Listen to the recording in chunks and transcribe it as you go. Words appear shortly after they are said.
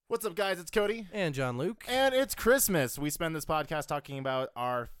What's up, guys? It's Cody. And John Luke. And it's Christmas. We spend this podcast talking about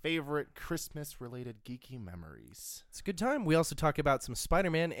our favorite Christmas-related geeky memories. It's a good time. We also talk about some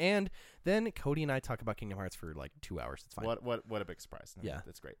Spider-Man, and then Cody and I talk about Kingdom Hearts for like 2 hours. It's fine. What a big surprise. Yeah.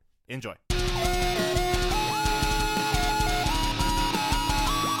 That's great. Enjoy.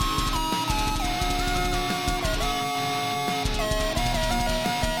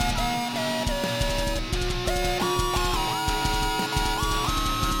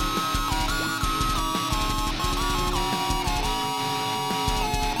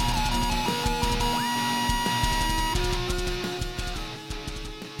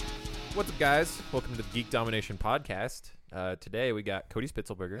 What's up, guys? Welcome to the Geek Domination Podcast. Today we got Cody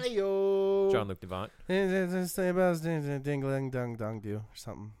Spitzelberger, Hey, yo. John Luke Devant. Ding dong dong do or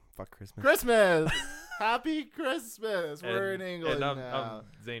something. Fuck Christmas. Christmas. Happy Christmas. We're in And England I'm now.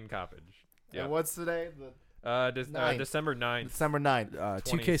 Zane Coppage. And what's today? December 9th. December 9th.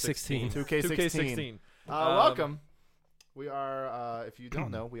 2K16. 2K16. Welcome. We are, if you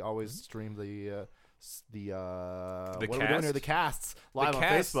don't know, we always stream the what are we doing here? The casts live on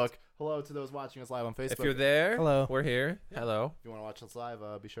cast. Facebook. Hello to those watching us live on Facebook. If you're there, Hello. we're here. Hello. If you want to watch us live,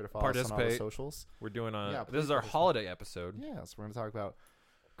 be sure to follow us on all the Participate. socials. We're doing Yeah, this is please our participate. holiday episode. Yeah, so we're going to talk about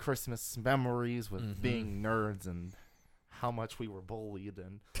Christmas memories with being nerds and how much we were bullied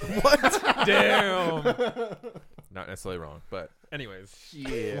and Damn. Not necessarily wrong, but anyways.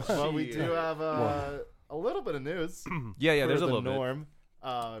 yeah. Well, we do have a little bit of news. Yeah, for there's a the little bit. norm.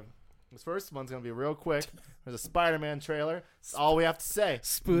 This first one's going to be real quick. There's a Spider-Man trailer. That's all we have to say.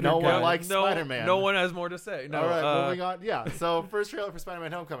 Spooder No guy. one likes no, Spider-Man. No one has more to say. No, all right, moving on. Yeah, so first trailer for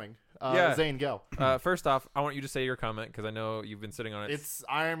Spider-Man Homecoming. Yeah. Zane, go. First off, I want you to say your comment because I know you've been sitting on it. It's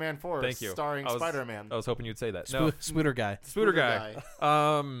Iron Man 4 Thank you. starring I was- Spider-Man. I was hoping you'd say that. No, Spooder guy. Spooder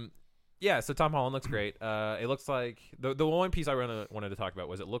guy. Yeah, so Tom Holland looks great. It looks like the one piece I wanted to talk about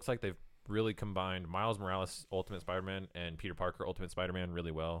was it looks like they've really combined Miles Morales Ultimate Spider-Man and Peter Parker Ultimate Spider-Man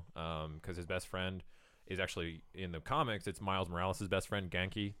really well. Because his best friend is actually in the comics. It's Miles Morales' best friend,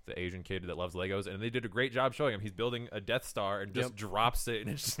 Genki, the Asian kid that loves Legos, and they did a great job showing him. He's building a Death Star and just drops it and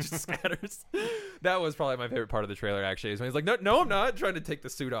it just scatters. That was probably my favorite part of the trailer. Actually, is when he's like, "No, I'm not," trying to take the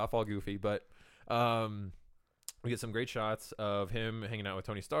suit off, all goofy, but. We get some great shots of him hanging out with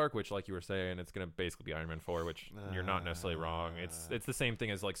Tony Stark, which, like you were saying, it's going to basically be Iron Man 4, which you're not necessarily wrong. It's the same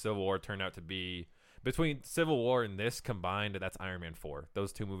thing as like Civil War turned out to be. Between Civil War and this combined, that's Iron Man 4.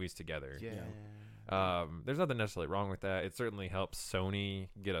 Those two movies together. Yeah. There's nothing necessarily wrong with that. It certainly helps Sony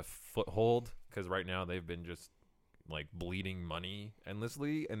get a foothold because right now they've been just like bleeding money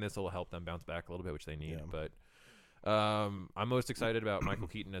endlessly, and this will help them bounce back a little bit, which they need. Yeah. But I'm most excited about Michael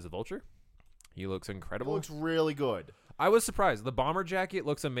Keaton as a Vulture. He looks It incredible. looks really good. I was surprised. The bomber jacket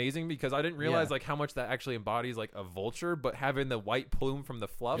looks amazing because I didn't realize Yeah. like how much that actually embodies like a vulture, but having the white plume from the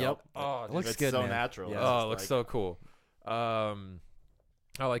fluff. Yep. Oh, It looks It's good, so man. natural. Yeah. It's oh, just it looks like- so cool.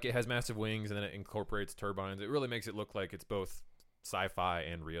 I like it has massive wings and then it incorporates turbines. It really makes it look like it's both sci-fi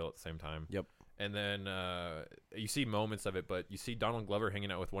and real at the same time. Yep. And then you see moments of it, but you see Donald Glover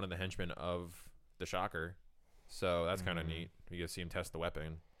hanging out with one of the henchmen of the Shocker. So that's kind of neat. You get to see him test the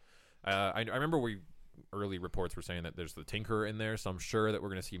weapon. I remember early reports were saying that there's the Tinkerer in there, so I'm sure that we're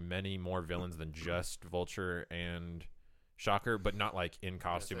going to see many more villains than just Vulture and Shocker, but not like in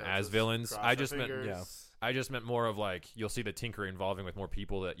costume So as just villains. cross I our just meant fingers. I just meant more of like you'll see the Tinkerer involving with more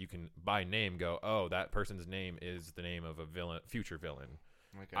people that you can by name go, oh, that person's name is the name of a future villain.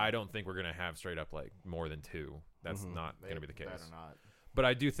 Okay. I don't think we're gonna have straight up like more than two. That's not They gonna be the case. better not. But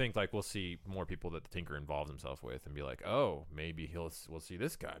I do think like we'll see more people that the Tinker involves himself with and be like, oh, maybe we'll see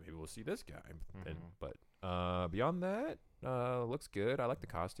this guy, maybe we'll see this guy. But beyond that, looks good. I like the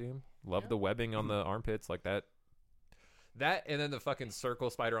costume. Love the webbing on the armpits, like that. That and then the fucking circle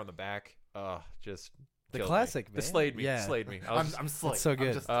spider on the back. Just The killed classic, me. man. It slayed me. Yeah. Slayed me. I'm slick. It's so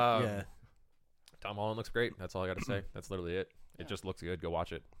good. Just, Yeah. Tom Holland looks great. That's all I got to say. That's literally it. It just looks good. Go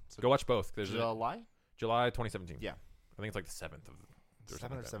watch it. Go watch both. There's July? July 2017. Yeah. I think it's like the 7th of. Or 7th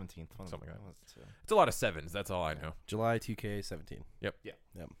something or like that. 17th. Something like that. It's a lot of sevens. That's all I know. July 2K17. Yep. Yeah.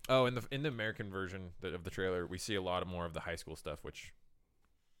 Yep. Oh, in the American version of the trailer, we see a lot more of the high school stuff, which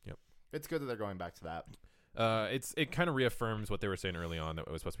It's good that they're going back to that. it kind of reaffirms what they were saying early on that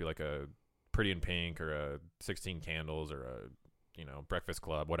it was supposed to be like a Pretty in Pink or a 16 Candles or a Breakfast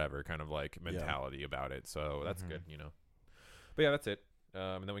Club, whatever kind of like mentality about it. So that's good, But yeah, that's it.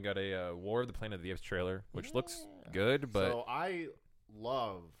 And then we got a War of the Planet of the Apes trailer, which looks good, but So I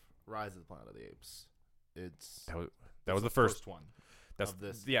love Rise of the Planet of the Apes. that was the first one. That's of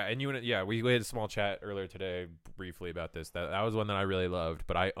this. Yeah, and we had a small chat earlier today briefly about this. That was one that I really loved,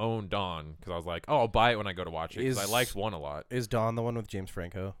 but I own Dawn because I was like, oh, I'll buy it when I go to watch it because I liked 1 a lot. Is Dawn the one with James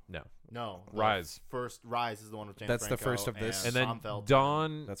Franco? No, Rise. Rise is the one with James That's Franco the first of this. And then Seinfeld.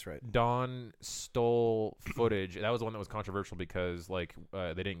 Dawn. That's right. Dawn stole footage. That was the one that was controversial because like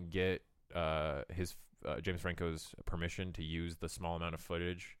they didn't get his James Franco's permission to use the small amount of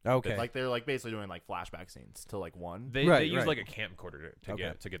footage. Okay. Like they're like basically doing like flashback scenes to like one. They used like a camcorder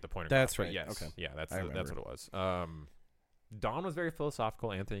to get the point across. That's right. Yes. Okay. Yeah, that's I what it was. Dawn was very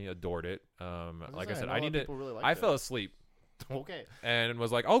philosophical. Anthony adored it. Like I said, I fell asleep. Okay. And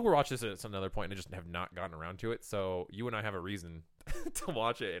was like, I'll go watch this at another point, and I just have not gotten around to it. So you and I have a reason to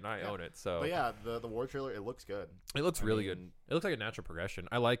watch it, and I own it. So, but yeah, the war trailer, it looks good. It looks really good. It looks like a natural progression.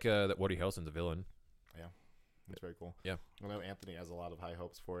 I like that Woody Harrelson's a villain. Yeah, it's very cool. Yeah, I know Anthony has a lot of high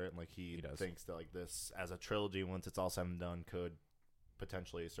hopes for it, and like he thinks that like this as a trilogy, once it's all said and done, could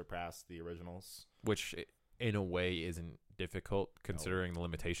potentially surpass the originals. Which, in a way, isn't difficult considering the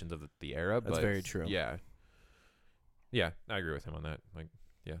limitations of the era. That's very true. Yeah. Yeah, I agree with him on that. Like,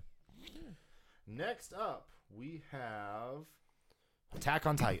 yeah. Next up, we have Attack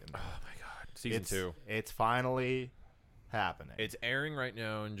on Titan. Oh my god, season 2. It's finally happening. It's airing right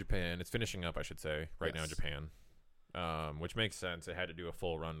now in Japan. It's finishing up, I should say, right now in Japan. Which makes sense. It had to do a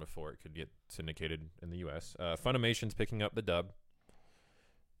full run before it could get syndicated in the U.S. Funimation's picking up the dub.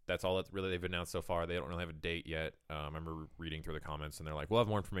 That's all that really they've announced so far. They don't really have a date yet. I remember reading through the comments, and they're like, "We'll have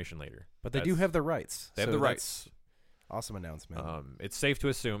more information later." But they do have the rights. They have the rights. Awesome announcement. It's safe to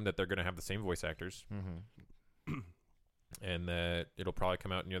assume that they're going to have the same voice actors, and that it'll probably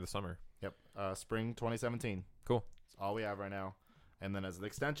come out near the summer. Yep, spring 2017. Cool. That's all we have right now. And then as an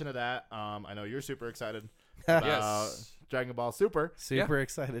extension of that, I know you're super excited about Dragon Ball Super. Super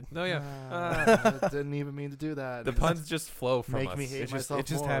excited. No, yeah. I didn't even mean to do that. The puns just flow from us. Make me hate myself. It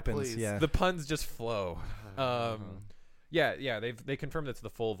just more, happens. please. Yeah. The puns just flow. Yeah. They confirmed it's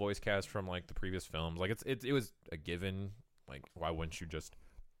the full voice cast from like the previous films. Like it was a given. Like why wouldn't you just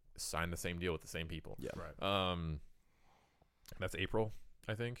sign the same deal with the same people? Yeah. Right. That's April,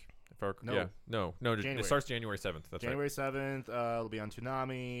 I think. No. January. It starts January 7th. That's January 7th. It'll be on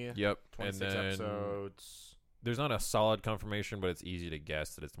Toonami. Yep. 26 episodes. There's not a solid confirmation, but it's easy to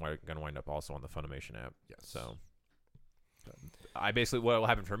guess that it's going to wind up also on the Funimation app. Yes. So I basically, what will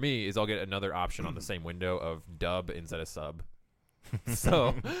happen for me is I'll get another option on the same window of dub instead of sub.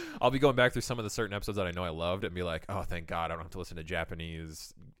 So I'll be going back through some of the certain episodes that I know I loved and be like, oh, thank God I don't have to listen to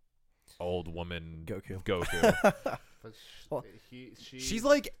Japanese old woman Goku. But she's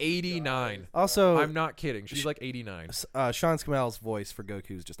like 89. Also, I'm not kidding. She's like 89. Sean Scamel's voice for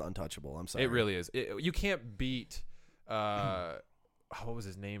Goku is just untouchable. I'm sorry. It really is. You can't beat what was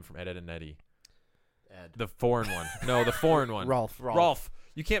his name from Ed, Ed and Eddie? Ed. The foreign one. No, the foreign one. Rolf.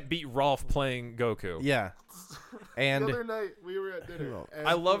 You can't beat Rolf playing Goku. Yeah. And the other night we were at dinner.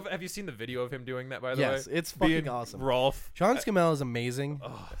 I love. Have you seen the video of him doing that? By the way, yes, it's fucking awesome. Rolf. Sean Scamel is amazing.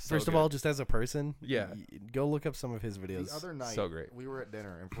 So First of all, just as a person, yeah, go look up some of his videos. The other night, so great. We were at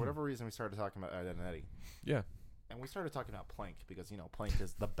dinner, and for whatever reason, we started talking about Ed, Ed and Eddie. Yeah. And we started talking about Plank because Plank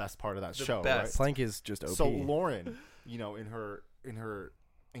is the best part of that The show. best. Right? Plank is just OP. So Lauren, in her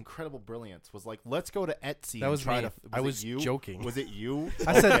incredible brilliance, was like, "Let's go to Etsy." That was and try me. to. I was you? joking. Was it you?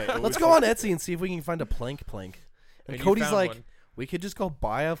 I said, "Let's go on Etsy and see if we can find a plank." And you Cody's found like, one. "We could just go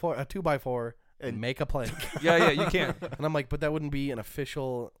buy a 2x4 and make a plank." Yeah, you can. And I'm like, "But that wouldn't be an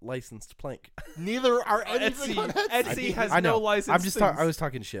official licensed plank." Neither are anything on Etsy. Etsy has I know. no license. I'm just. I was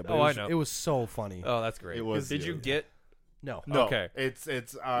talking shit. But I know. It was so funny. Oh, that's great. It was. Did you get? No. Okay. It's.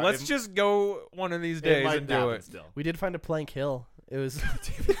 Let's just go one of these days and do it. Still. We did find a plank hill. It was.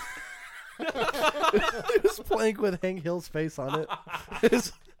 It was plank with Hank Hill's face on it.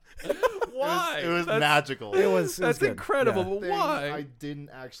 Why? It was magical. That's good. incredible. Yeah. But why? I didn't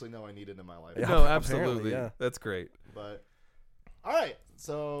actually know I needed in my life. Yeah. No, Apparently, absolutely. yeah. That's great. But all right,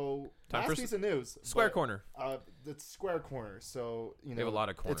 so Time last for piece of news. Square Corner. It's Square Corner. So We have a lot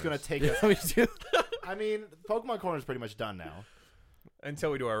of corners. It's gonna take Yeah, us. we do. I mean, Pokemon Corner is pretty much done now.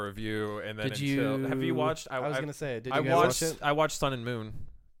 Until we do our review, and then Did you? have you watched? I was gonna say, did you I guys watched. watch it? I watched Sun and Moon,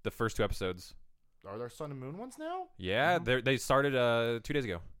 the first 2 episodes. Are there Sun and Moon ones now? Yeah, they started 2 days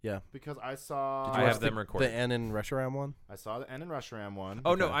ago. Because I saw. Did you watch them the recorded? N and Reshiram one? I saw the N and Reshiram one.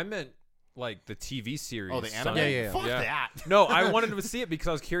 Oh no, Okay. I meant like the TV series. Oh, the Sun anime. and- Yeah. Fuck Yeah. that. No, I wanted to see it because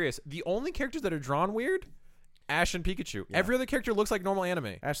I was curious. The only characters that are drawn weird, Ash and Pikachu. Yeah. Every other character looks like normal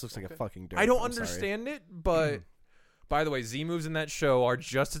anime. Ash looks like a fucking dirt. I don't I'm sorry. understand it, but By the way, Z moves in that show are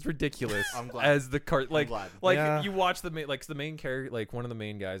just as ridiculous as the cart. Like you watch the main character, like one of the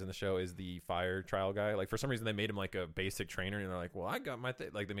main guys in the show is the fire trial guy. Like for some reason they made him like a basic trainer, and they're like, well, I got my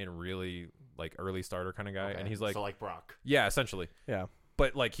like they made him really like early starter kind of guy, and he's like, so like Brock. Yeah, essentially. Yeah.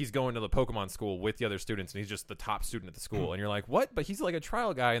 But like he's going to the Pokemon school with the other students, and he's just the top student at the school, and you're like, what? But he's like a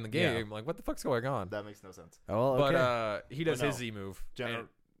trial guy in the game. Yeah. Like, what the fuck's going on? That makes no sense. Oh, okay. But he does his Z move.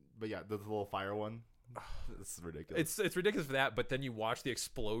 But yeah, the little fire one. This is ridiculous. It's ridiculous for that, but then you watch the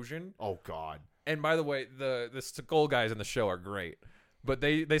explosion. Oh God! And by the way, the skull guys in the show are great, but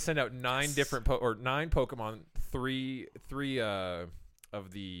they send out 9 different 9 Pokemon, three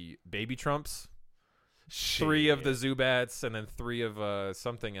of the baby Trumps, 3 of the Zubats, and then 3 of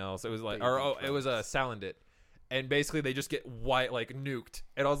something else. It was like it was a Salandit. And basically, they just get nuked,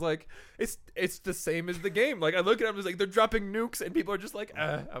 and I was like, "It's the same as the game." Like I look at them, it's like they're dropping nukes, and people are just like,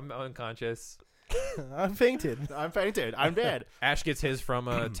 "I'm unconscious." I'm fainted. I'm dead. Ash gets his from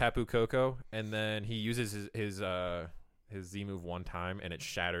Tapu Koko, and then he uses his Z move one time, and it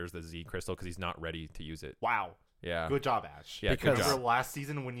shatters the Z crystal because he's not ready to use it. Wow. Yeah. Good job, Ash. Yeah. Because remember last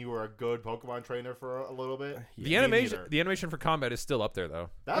season when you were a good Pokemon trainer for a little bit? The animation for combat is still up there though.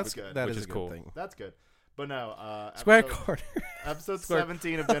 That's good. That which is a cool. good thing. That's good. But no, Square Corner. Episode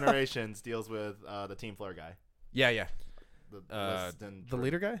 17 of Generations deals with the Team Flare guy. Yeah. The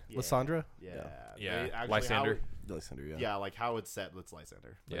leader guy? Yeah. Lysandra? Yeah. Lysander. Lysander, yeah. Yeah, like how it's set with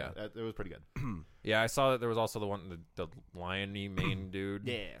Lysander. Yeah. It was pretty good. Yeah, I saw that there was also the one, the lion-y main dude.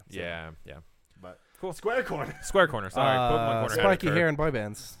 Yeah. But cool. Square Corner. Sorry. Pokemon Corner. Spiky hair and boy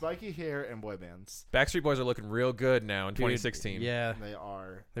bands. Spiky hair and boy bands. Backstreet Boys are looking real good now in 2016. Yeah. They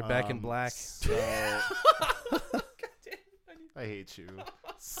are. They're back in black. So I hate you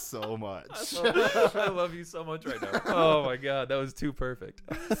so much. I love you so much right now. Oh my god, that was too perfect.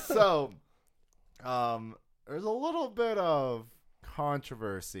 So, there's a little bit of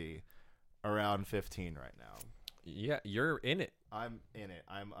controversy around 15 right now. Yeah, you're in it. I'm in it.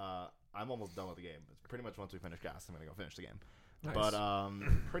 I'm almost done with the game. It's pretty much once we finish cast, I'm gonna go finish the game. Nice. But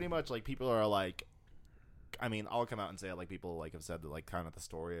pretty much like people are like, I mean, I'll come out and say like people like have said that like kind of the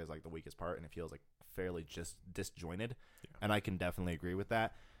story is like the weakest part, and it feels like fairly just disjointed, and I can definitely agree with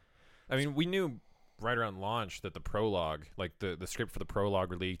that. I mean, we knew right around launch that the prologue, like the script for the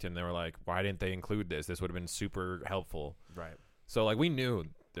prologue, leaked, and they were like, "Why didn't they include this? This would have been super helpful." Right. So like we knew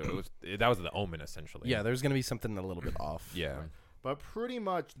that was the omen essentially. Yeah, there's gonna be something a little bit off. Yeah. Right. But pretty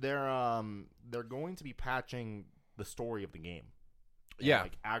much they're going to be patching the story of the game. And,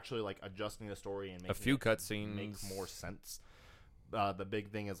 like actually like adjusting the story and making a few cutscenes make more sense. The big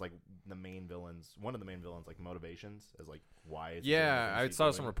thing is like one of the main villains like motivations is like why is I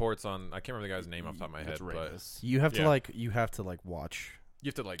saw some reports on, I can't remember the guy's name off the top of my head, but you have to watch you have to like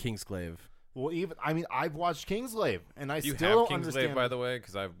Kingsglaive. Well, I've watched Kingsglaive and I you still have don't understand. Kingsglaive, by the way,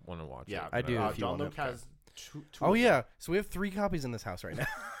 because I want to watch it. Yeah, I do. If you John wanna- Luke has two Oh yeah, so we have 3 copies in this house right now.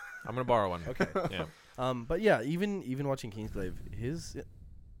 I'm gonna borrow one. Okay. Yeah. But yeah, even watching Kingsglaive, his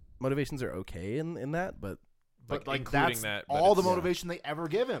motivations are okay in that, but like including that's that, but all the it's- motivation they ever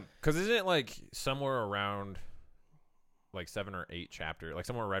give him. Because isn't it like somewhere around like 7 or 8 chapter, like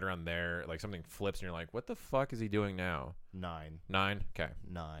somewhere right around there, like something flips and you're like, what the fuck is he doing now? 9. 9? Okay.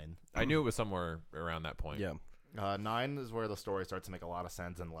 9. I knew it was somewhere around that point. yeah. 9 is where the story starts to make a lot of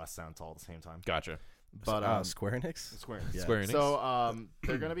sense and less sense all at the same time. Gotcha. But Square Enix. Square Yeah. Square Enix. So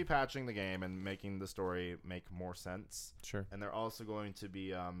they're going to be patching the game and making the story make more sense. Sure. And they're also going to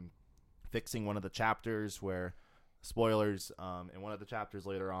be fixing one of the chapters where, spoilers, in one of the chapters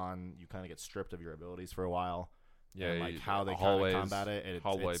later on, you kind of get stripped of your abilities for a while. Yeah, and, like how they kind of combat it,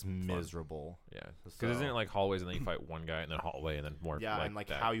 it's miserable. Yeah, because isn't it like hallways and then you fight one guy and then hallway and then more? Yeah, like and like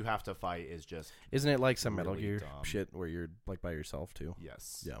that. how you have to fight is just Isn't it like some Metal really Gear dumb. shit where you're like by yourself too?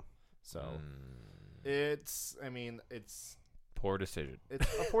 yes. Yeah. So it's poor decision. It's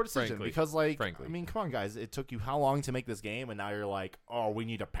a poor decision Frankly. because like Frankly. I mean, come on guys, it took you how long to make this game, and now you're like, oh, we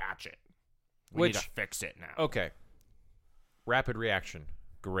need to patch it. We need to fix it now. Okay. Rapid reaction.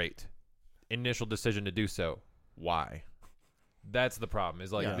 Great. Initial decision to do so. Why? That's the problem.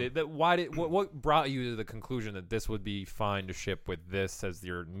 Is like, what brought you to the conclusion that this would be fine to ship with this as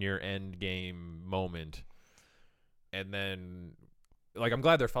your near end game moment? And then, like, I'm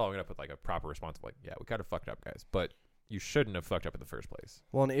glad they're following it up with like a proper response of like, yeah, we kind of fucked up, guys, but you shouldn't have fucked up in the first place.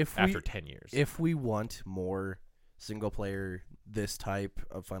 Well, and after 10 years, if we want more single player this type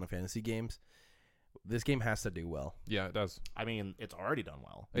of Final Fantasy games, this game has to do well. Yeah, it does. I mean, it's already done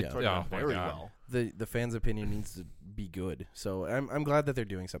well. Yeah. It's already done very well. The fans' opinion needs to be good. So I'm glad that they're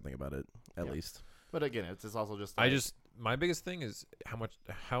doing something about it at least. But again, it's just also just. My biggest thing is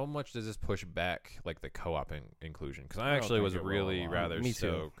how much does this push back like the co-op inclusion? Because I don't actually think was it will really a lot. rather Me too.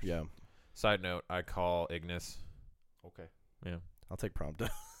 stoked. Yeah, Side note: I call Ignis. Okay. Yeah, I'll take Prompto.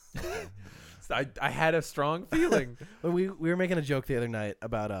 I had a strong feeling. we were making a joke the other night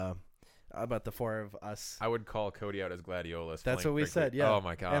about the four of us. I would call Cody out as Gladiolus. That's Flank what we Prickly. said. Yeah. Oh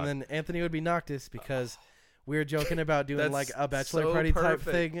my god. And then Anthony would be Noctis because we were joking about doing That's like a bachelor so party type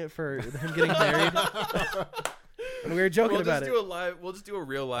perfect. thing for him getting married. And we were joking about it. We'll just do a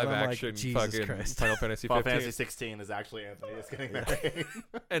real live And I'm like, action Jesus fucking Christ. Final Fantasy Final 15. Fantasy 16 is actually Anthony is getting married.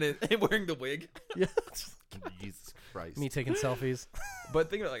 and wearing the wig. Yeah. Jesus Christ. Me taking selfies. But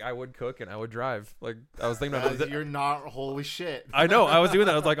think about it, like I would cook and I would drive. Like I was thinking about You're not. Holy shit. I know. I was doing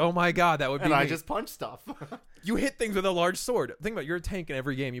that. I was like, oh my god, that would be. And I me. just punch stuff. You hit things with a large sword. Think about it, you're a tank in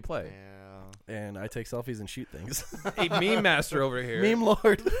every game you play. Yeah. And I take selfies and shoot things. A meme master over here. Meme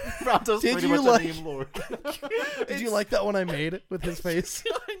Lord. Prompto's Did pretty you much like- a meme lord. Did you like that one I made with his face?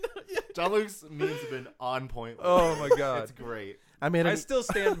 I know, yeah. John Luke's memes have been on point. Oh my god. It's great. I made I him. still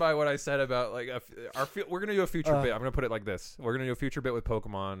stand by what I said about like we're gonna do a future bit. I'm gonna put it like this: we're gonna do a future bit with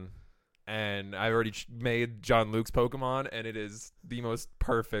Pokemon, and I already made John Luke's Pokemon, and it is the most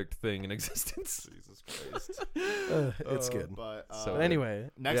perfect thing in existence. Jesus Christ. It's good. But, So But anyway,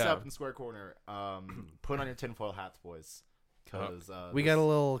 next Yeah. up in Square Corner, put on your tinfoil hats, boys. Because we got a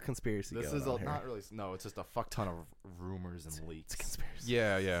little conspiracy This going is on here. not really. No, it's just a fuck ton of rumors and leaks. It's a conspiracy.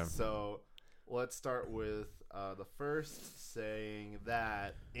 Yeah. So let's start with the first saying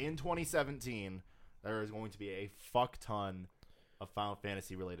that in 2017 there is going to be a fuck ton of Final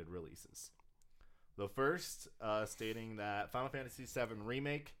Fantasy related releases. The first stating that Final Fantasy VII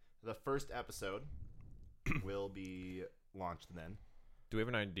Remake, the first episode, will be launched then. Do we have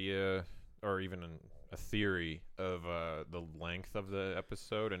an idea or even a theory of the length of the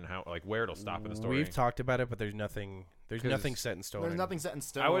episode and how, like, where it'll stop in the story? We've talked about it, but there's nothing. There's 'Cause nothing set in stone. There's nothing set in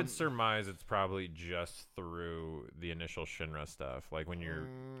stone. I would surmise it's probably just through the initial Shinra stuff, like when you're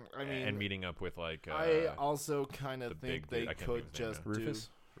I mean, and meeting up with like. I also kind the of think big they dude. I can't could think of his name just now. do. Rufus?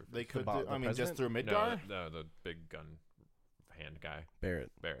 They could. The Do, I mean, just president? through Midgar. No, the big gun hand guy,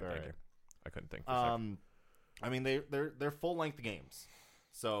 Barrett. Barrett. Thank Barrett. you. I couldn't think. For a second. I mean, they're full length games,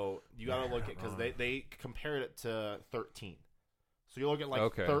 so you got to look at because they compared it to 13. So you look at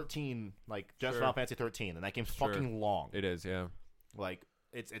like 13, like just Sure. Final Fantasy 13, and that game's Sure. fucking long. It is, yeah. Like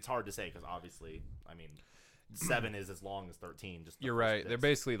it's hard to say because obviously, I mean, 7 is as long as 13. Just the You're first right. They're disc.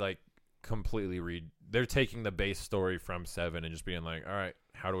 basically like completely they're taking the base story from 7 and just being like, all right,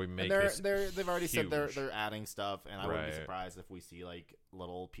 how do we make And this? they've already said huge? they're adding stuff, and I wouldn't be Right. surprised if we see like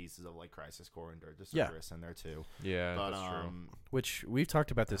little pieces of like Crisis Core and Dirge of Yeah. Cerberus in there too. Yeah, But that's true. Which we've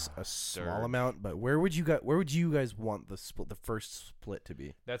talked about this a small Dirge. amount, but where would you guys want the first split to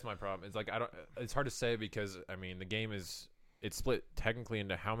be? That's my problem. It's like it's hard to say because I mean the game it's split technically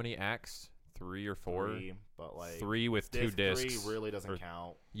into how many acts? 3 or 4? 3, but like 3 with 2 disc discs. 3 really doesn't or-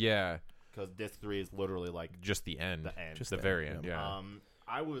 count Yeah, because disc 3 is literally like just the end. the end. Just the the very end, end, yeah. yeah.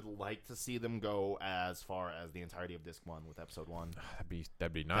 I would like to see them go as far as the entirety of disc 1 with episode 1.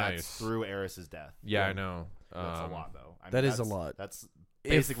 That'd be nice. That's through Eris's death. Yeah, I know. That's a lot though. I mean, that is a that's- lot. That's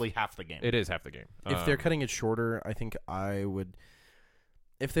If- basically half the game. It is half the game. If they're cutting it shorter, I think I would.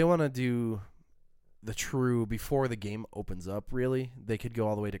 If they want to do the true before the game opens up, really, they could go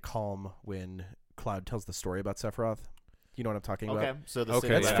all the way to Calm when Cloud tells the story about Sephiroth. You know what I'm talking Okay, about? so the Okay,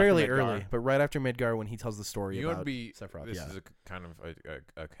 city That's yeah. after fairly Midgar. early, but right after Midgar when he tells the story you would about be Sephiroth. This Yeah. is a kind of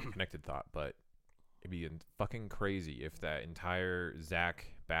a connected thought, but it'd be fucking crazy if that entire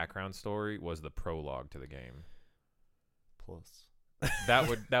Zack background story was the prologue to the game. Plus. That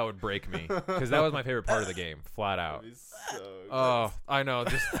would break me because that was my favorite part of the game, flat out. That'd be so good. Oh, I know,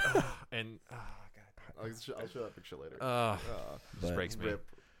 just and I'll show that picture later. just But- breaks me.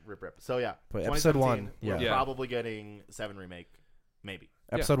 Rip. So yeah, But episode 2017, 1, we're yeah. probably getting 7 remake, maybe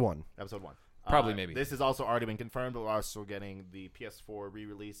Episode 1. episode 1. Probably, maybe. This has also already been confirmed, but we're also getting the PS4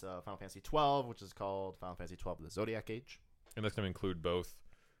 re-release of Final Fantasy 12, which is called Final Fantasy 12: The Zodiac Age. And that's gonna include both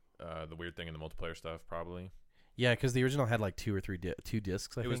the weird thing and the multiplayer stuff, probably. Yeah, because the original had like 2 or 3 2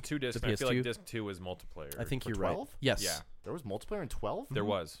 discs. I It think. was 2 discs. The And I feel like PS2? disc 2 was multiplayer. I think For you're 12? right. Yes. Yeah, There was multiplayer in 12? there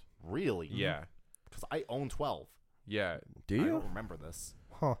was. Really? Yeah, Because I own 12. yeah. Do I you? don't remember this.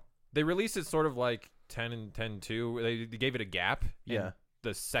 Huh. They released it sort of like 10 and 10-2. They gave it a gap. and Yeah.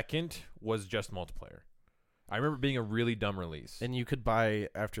 The second was just multiplayer. I remember it being a really dumb release. And you could buy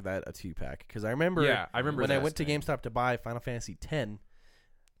after that a 2-pack because I remember. Yeah, I remember when I that. went to GameStop to buy Final Fantasy X.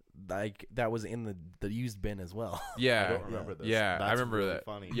 Like that was in the used bin as well. Yeah, I don't remember this. Yeah, I That's remember really that.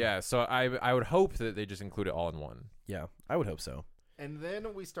 funny. Yeah, so I would hope that they just include it all in one. Yeah, I would hope so. And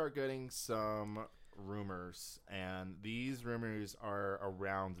then we start getting some rumors, and these rumors are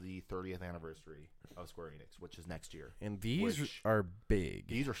around the 30th anniversary of Square Enix, which is next year. And these Which- are big.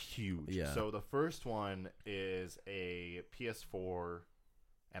 These are huge. Yeah. So the first one is a PS4,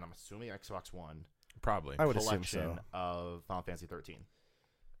 and I'm assuming Xbox One Probably. I would assume collection so. of Final Fantasy 13.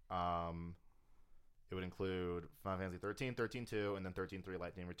 It would include Final Fantasy 13, 13-2, and then 13-3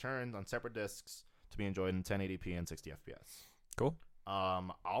 Lightning Returns on separate discs to be enjoyed in 1080p and 60 FPS. Cool.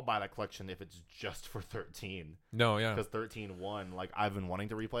 I'll buy that collection if it's just for 13. No, yeah. Because 13-1, like, I've been wanting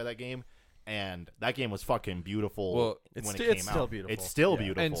to replay that game, and that game was fucking beautiful Well, when it's it came still out. beautiful. It's still Yeah.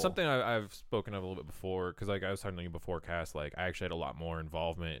 beautiful. And something I've spoken of a little bit before, because like I was talking to you before cast, like I actually had a lot more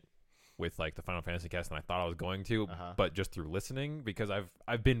involvement with like the Final Fantasy cast than I thought I was going to, Uh-huh. but just through listening, because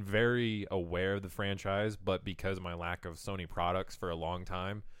I've been very aware of the franchise, but because of my lack of Sony products for a long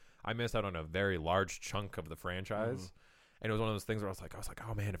time, I missed out on a very large chunk of the franchise. Mhm. And it was one of those things where I was like,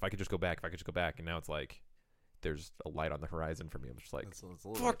 oh man, if I could just go back, and now it's like there's a light on the horizon for me. I'm just like, It's a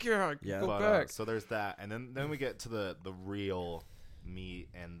little fuck yeah, I can Yeah. go But, back. so there's that, and then we get to the real meat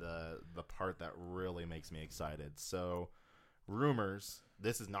and the part that really makes me excited. So, rumors.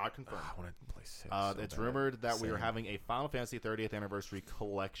 This is not confirmed. I want to play 6. It's rumored that we are Same. having a Final Fantasy 30th Anniversary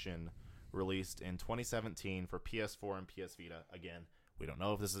Collection released in 2017 for PS4 and PS Vita. Again, we don't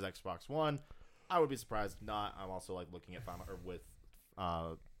know if this is Xbox One. I would be surprised if not. I'm also like looking at Final or with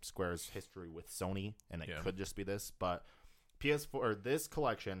Square's history with Sony, and it Yeah. could just be this. But PS4 or this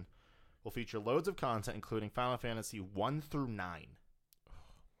collection will feature loads of content, including Final Fantasy 1 through 9.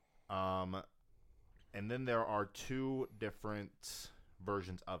 And then there are 2 different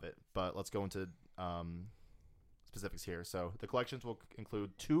versions of it, but let's go into specifics here. So the collections will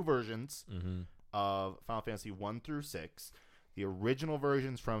include 2 versions Mm-hmm. of Final Fantasy 1 through 6, the original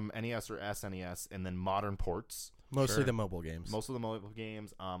versions from NES or SNES, and then modern ports. Mostly Sure. the mobile games. Most of the mobile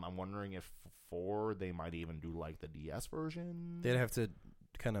games. I'm wondering if 4 they might even do like the DS version. They'd have to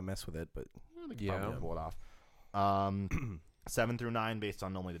kind of mess with it, but They could Yeah. probably pull it off. 7 through 9 based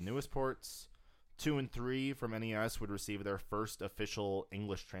on only the newest ports. 2 and 3 from NES would receive their first official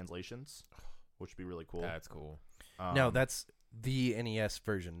English translations, which would be really cool. That's cool. no, that's the NES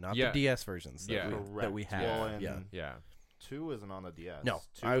version, not Yeah. the DS versions that, Yeah. that we have. Well, and yeah. Yeah. 2 isn't on the DS. No,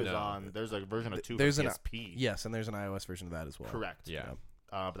 2 I- is No. on. There's a version of 2 There's for an- PSP. Yes, and there's an iOS version of that as well. Correct. Yeah.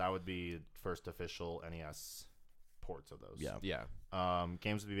 But that would be first official NES ports of those. Yeah. Yeah.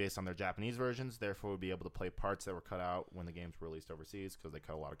 Games would be based on their Japanese versions, therefore would be able to play parts that were cut out when the games were released overseas because they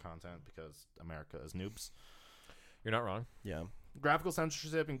cut a lot of content because America is noobs. You're not wrong. Yeah. Graphical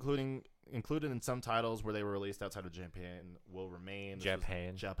censorship, included in some titles where they were released outside of Japan, will remain. This was-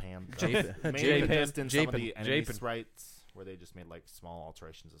 Japan. Japan. Japan. Mainly Japan. just in some of the Japan. enemy Japan. sprites where they just made like small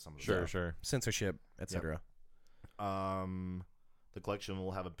alterations of some of the Sure, stuff. sure. Censorship, etc. The collection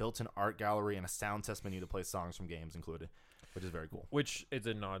will have a built-in art gallery and a sound test menu to play songs from games included, which is very cool. Which is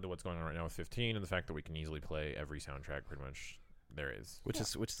a nod to what's going on right now with 15 and the fact that we can easily play every soundtrack pretty much there is. Which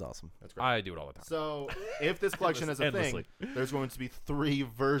is awesome. That's great. I do it all the time. So, if this collection is a Endlessly. thing, there's going to be 3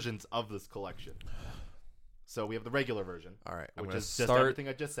 versions of this collection. So we have the regular version, All right. I'm which going is to just start. everything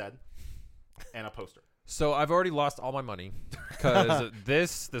I just said, and a poster. So I've already lost all my money because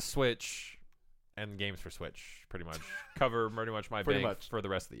the Switch, and games for Switch pretty much cover pretty much my Pretty bank much. for the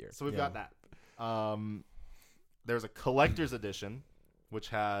rest of the year. So we've Yeah. got that. There's a collector's edition, which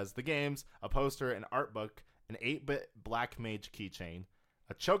has the games, a poster, an art book, an 8-bit Black Mage keychain,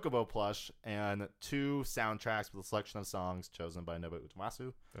 a Chocobo plush, and 2 soundtracks with a selection of songs chosen by Nobuo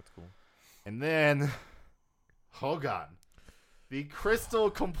Uematsu. That's cool. And then, oh god, the Crystal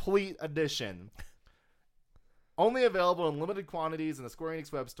Complete Edition. Only available in limited quantities in the Square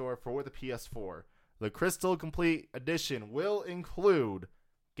Enix web store for the PS4. The Crystal Complete Edition will include,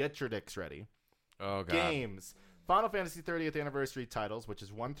 get your dicks ready, Oh god. games, Final Fantasy 30th Anniversary titles, which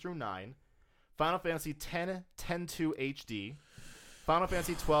is 1 through 9, Final Fantasy 10, 10-2 HD, Final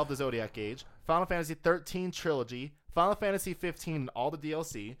Fantasy 12, The Zodiac Age, Final Fantasy 13 Trilogy, Final Fantasy 15 and all the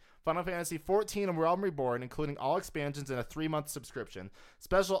DLC, Final Fantasy 14 and Realm Reborn, including all expansions and a 3-month subscription.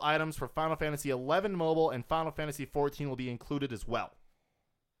 Special items for Final Fantasy 11 Mobile and Final Fantasy 14 will be included as well.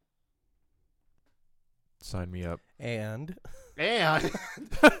 Sign me up. And And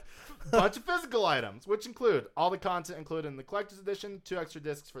bunch of physical items, which include all the content included in the collector's edition, 2 extra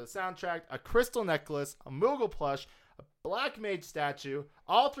discs for the soundtrack, a crystal necklace, a Moogle plush, a Black Mage statue,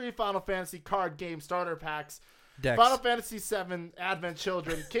 all 3 Final Fantasy card game starter packs, Dex. Final Fantasy VII, Advent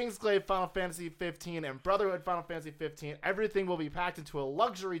Children, Kingsglaive Final Fantasy 15, and Brotherhood Final Fantasy 15. Everything will be packed into a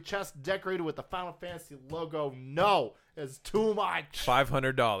luxury chest decorated with the Final Fantasy logo. No, it's too much.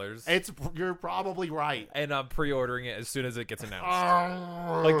 $500. You're probably right. And I'm pre-ordering it as soon as it gets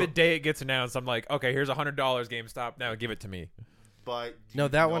announced. Like the day it gets announced, I'm like, okay, here's $100, GameStop. Now give it to me. But No,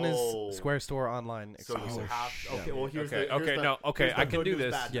 that one is Square Store online So exclusive. you have Yeah. Well, here's Okay, the, here's okay, the, no, okay, here's the I can good do news,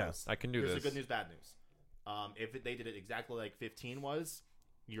 this. bad Yeah. news. I can do Here's this. the good news, bad news. If they did it exactly like 15 was,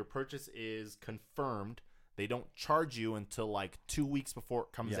 your purchase is confirmed. They don't charge you until like 2 weeks before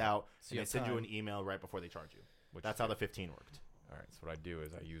it comes Yeah. out, So and you they have send you time. an email right before they charge you. Which That's is how good. the 15 worked. All right, so what I do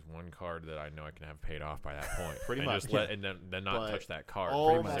is I use one card that I know I can have paid off by that point. Pretty and much, Just yeah. let, and then not But- touch that card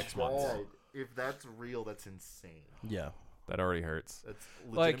Oh for my 6 months. God. If that's real, that's insane. Yeah. That already hurts. That's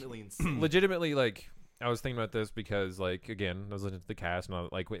Like, legitimately insane. Legitimately, like I was thinking about this because, like, again, I was listening to the cast, and I was,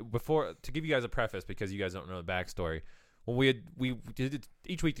 like, before to give you guys a preface because you guys don't know the backstory. When we did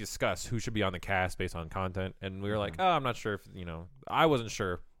each week discuss who should be on the cast based on content, and we were like, oh, I'm not sure if I wasn't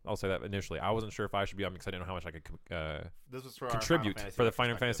sure. I'll say that initially, I wasn't sure if I should be on because I didn't know how much I could This was for contribute our for the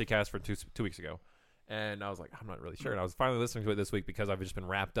Final Fantasy cast for two weeks ago. And I was like, I'm not really sure. And I was finally listening to it this week because I've just been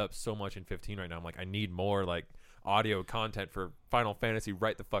wrapped up so much in 15 right now. I'm like, I need more like audio content for Final Fantasy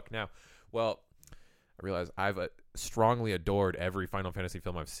right the fuck now. Well, I realized I've strongly adored every Final Fantasy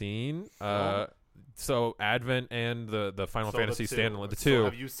film I've seen. So Advent and the Final Fantasy standalone, the two. So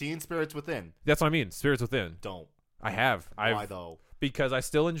have you seen Spirits Within? That's what I mean. Spirits Within. Don't. I have. Why though? Because I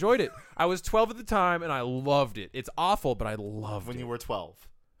still enjoyed it. I was 12 at the time and I loved it. It's awful, but I loved it. When you were 12.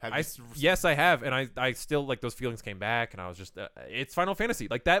 Yes, I have, and I still like those feelings came back, and I was just it's Final Fantasy.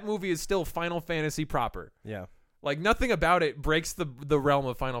 Like that movie is still Final Fantasy proper. Yeah. Like nothing about it breaks the realm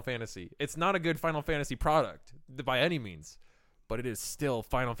of Final Fantasy. It's not a good Final Fantasy product by any means, but it is still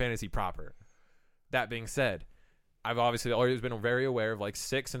Final Fantasy proper. That being said, I've obviously always been very aware of like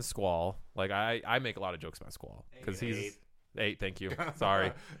Six and Squall. Like I make a lot of jokes about Squall because he's 8. Thank you.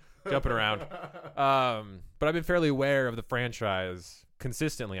 Sorry, jumping around. But I've been fairly aware of the franchise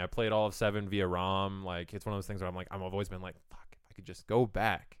consistently. I played all of 7 via ROM. Like it's one of those things where I've always been like, fuck, if I could just go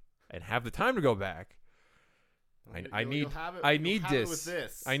back and have the time to go back. I need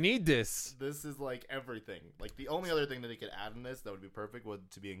this. I need this. This is like everything. Like the only other thing that they could add in this that would be perfect would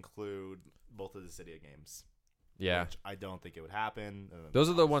to be include both of the Cydia games. Yeah, Which I don't think it would happen. those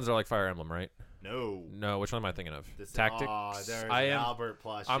are the ones that are like Fire Emblem, right? No. Which one am I thinking of? This, Tactics. There's I am. Albert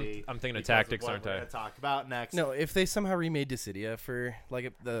plushie. I'm thinking of because Tactics, what aren't we're I? gonna talk about next. No, if they somehow remade Dissidia for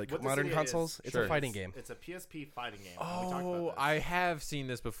like the What modern Dissidia consoles, is- it's Sure. a fighting game. It's a PSP fighting game. We talked about Oh, this. I have seen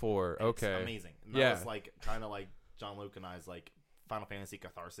this before. And Okay. It's amazing. And that Yeah. was like kind of like John Luke and I's like Final Fantasy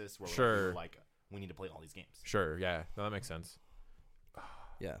catharsis, where Sure. we were like, we need to play all these games. Sure. Yeah. No, that makes sense.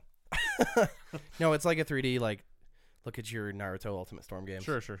 Yeah. No, it's like a 3D like look at your Naruto Ultimate Storm game.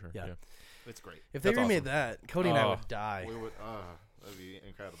 Sure. Yeah. It's great. If they That's remade awesome. that, Cody and I Oh. would die. We would. That'd be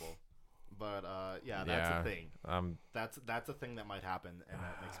incredible. But yeah, that's Yeah. a thing. Um. That's a thing that might happen, and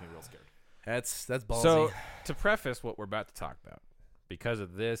that makes me real scared. That's ballsy. So to preface what we're about to talk about, because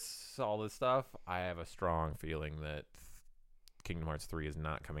of all this stuff, I have a strong feeling that Kingdom Hearts 3 is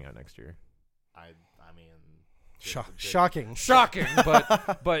not coming out next year. I mean, Shocking. Shocking,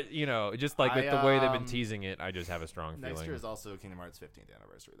 but just like with the way they've been um, teasing it, I just have a strong Next feeling. year is also Kingdom Hearts 15th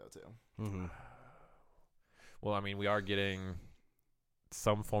anniversary, though, too. Mm-hmm. Well, I mean, we are getting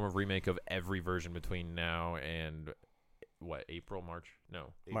some form of remake of every version between now and April, March?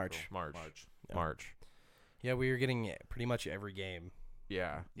 No, March. March. Yeah. Yeah, we were getting pretty much every game.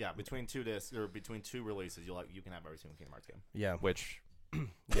 Yeah, Yeah, between two discs or between two releases, you can have every single Kingdom Hearts game. Yeah. which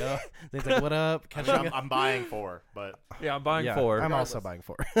Yeah. It's like, what up? I mean, I'm buying 4, but yeah, I'm buying yeah, 4. I'm also Regardless.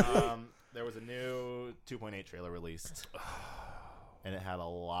 buying 4. there was a new 2.8 trailer released, and it had a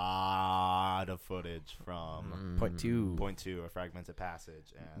lot of footage from Point two. Point 2, A Fragmented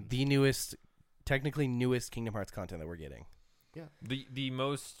Passage, and The newest, technically newest Kingdom Hearts content that we're getting. The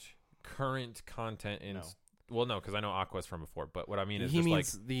most current content in No. well, no, because I know Aqua's from before, but what I mean is He just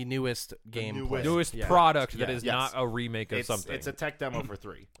means the newest gameplay. newest Yeah. product that Yeah. is Yes. not a remake of it's, something. It's a tech demo for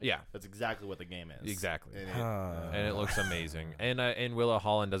 3. yeah, That's exactly what the game is. exactly. And And it looks amazing. And Willa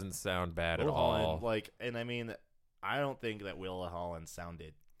Holland doesn't sound bad at Will all. Holland, and I mean, I don't think that Willa Holland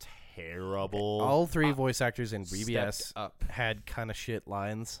sounded terrible. All 3 voice actors in Stepped BBS up. had kind of shit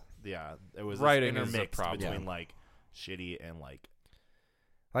lines. Yeah, it was Writing this is a intermix problem. between like shitty and like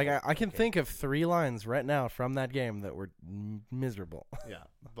Like I can Okay. think of 3 lines right now from that game that were miserable. yeah,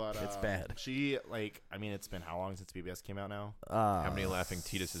 but It's bad. She I mean, it's been how long since BBS came out now? How many laughing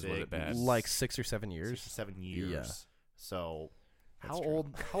Tituses was it bad? Like 6 or 7 years. 6 to 7 years. Yeah. So That's how true.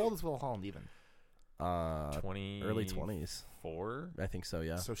 old? How old is Will Holland even? Early 20s. 4. I think so.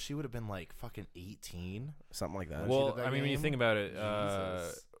 Yeah, So she would have been like fucking 18. something like that. Well, she Well, did that I mean, when you game? think about it,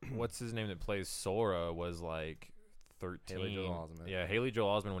 Jesus. what's his name that plays Sora was like 13. Haley Joel Osment. Yeah, Haley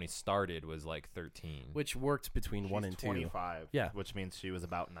Joel Osment when he started was like 13. Which worked between She's 1 and 2. 25. Yeah. Which means she was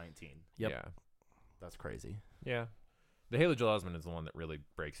about 19. Yep. Yeah. That's crazy. Yeah. The Haley Joel Osment is the one that really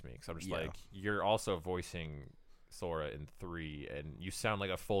breaks me because I'm just Yeah. like, you're also voicing Sora in 3, and you sound like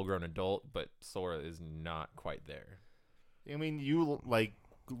a full-grown adult, but Sora is not quite there. I mean, you like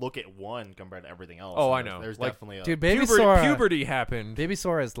look at 1 compared to everything else. Oh, and I know. There's Like, definitely a Dude, baby Sora. Puberty happened. Baby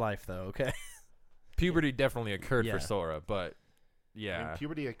Sora is life, though. Okay. Puberty definitely occurred Yeah. for Sora, but I yeah, mean,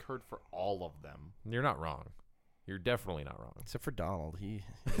 puberty occurred for all of them. you're not wrong. You're definitely not wrong. Except for Donald. He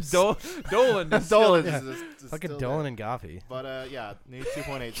Dolan is Dolan Yeah. is fucking still Dolan there. and Goffy. But yeah, new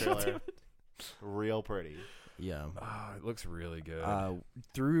 2.8 trailer. Real pretty. Yeah. it looks really good.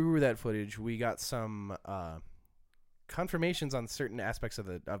 Through that footage, we got some confirmations on certain aspects of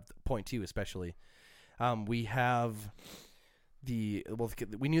point 2, especially. We have we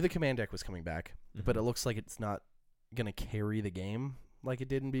knew the command deck was coming back, but it looks like it's not gonna carry the game like it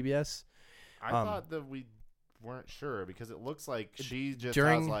did in BBS. I thought that we weren't sure because it looks like she just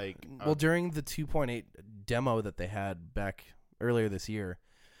during has like during the 2.8 demo that they had back earlier this year,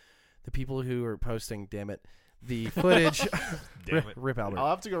 the people who were posting, damn it, the footage, Damn it. Rip Albert. I'll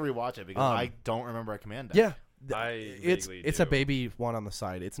have to go rewatch it because I don't remember a command deck. Yeah, I vaguely it's a do. baby one on the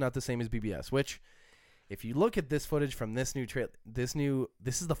side. It's not the same as BBS. Which, if you look at this footage from this new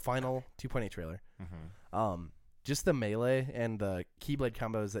this is the final 2.8 trailer. Mm-hmm. Just the melee and the keyblade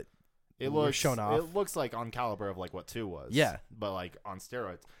combos that It were looks shown off. It looks like on caliber of like what 2 was. Yeah. but like on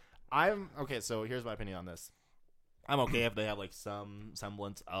steroids. I'm okay. So here's my opinion on this. I'm okay if they have like some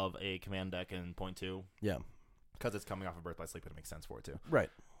semblance of a command deck in point 2 Yeah, because it's coming off of Birth by Sleep. It makes sense for it too. right.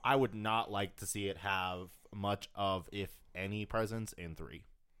 I would not like to see it have much of, if any, presence in 3.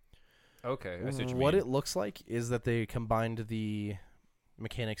 Okay, I see what you What mean. it looks like is that they combined the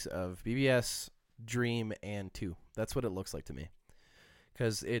mechanics of BBS, Dream, and 2. That's what it looks like to me.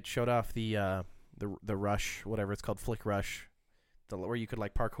 Because it showed off the rush, whatever it's called, Flick Rush, where you could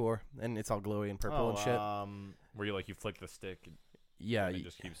like parkour, and it's all glowy and purple and shit. Where you flick the stick and Yeah, it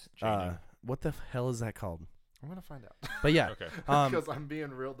just keeps changing. what the hell is that called? I'm gonna find out But yeah, Okay. because I'm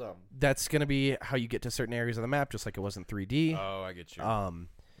being real dumb. that's gonna be how you get to certain areas of the map, just like it was in 3D. Oh, I get you.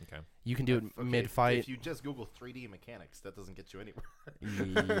 Okay. You can do it Okay, mid-fight. If you just Google 3D mechanics, that doesn't get you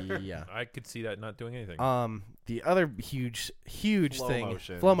anywhere. Yeah. I could see that not doing anything. The other huge Flow thing,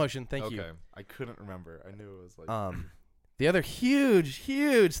 motion. flow motion. Thank okay. you. I couldn't remember. I knew it was like. The other huge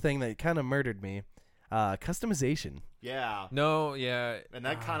thing that kind of murdered me, customization. Yeah, No, yeah. and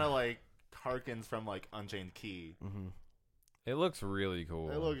that kind of like harkens from like Unchained Key. Mm-hmm. It looks really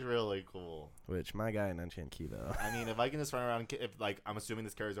cool. It looks really cool. Which my guy in Unchained Key though. I mean, if I can just run around, if like I'm assuming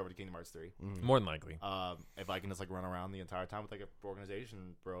this carries over to Kingdom Hearts 3. Mhm. More than likely. If I can just like run around the entire time with like a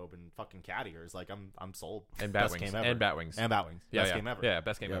organization robe and fucking cat ears, like I'm sold. And Best Batwings. game ever. And Batwings. And Batwings, yeah, best yeah. game ever. Yeah,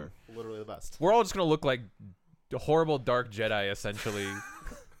 best game Yeah. ever. Literally the best. We're all just going to look like horrible Dark Jedi, essentially.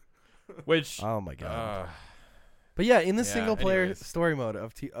 Which. Oh my god. uh, But yeah, in the yeah, single player anyways. story mode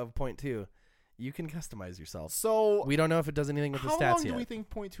of point 2, you can customize yourself. So We don't know if it does anything with the how stats long yet. do we think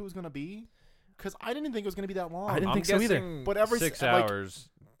point 2 is gonna be? Because I didn't think it was gonna be that long. I didn't I'm think so either. guessing But every 6 like- hours.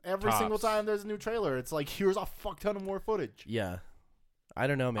 Every single Tops. time there's a new trailer, it's like here's a fuck ton of more footage. Yeah. I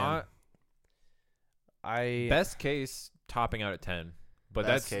don't know, man. I Best case, topping out at 10. But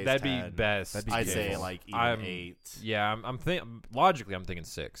Best case, that'd 10. be best. That'd be I'd case. say like even I'm- 8. Yeah, logically I'm thinking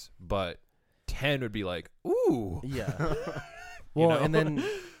 6, but 10 would be like, ooh. yeah. You Well, know? and then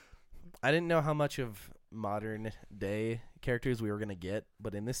I didn't know how much of modern day characters we were gonna get,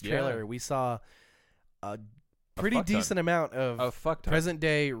 but in this Yeah. trailer we saw a pretty fuck ton. decent amount of Oh, fuck ton. present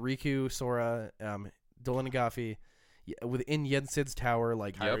day Riku, Sora, Dolan and Goffy, within Yensid's tower,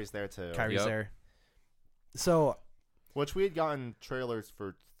 like Kyrie's there too. Kyrie's Yep. there. So Which we had gotten trailers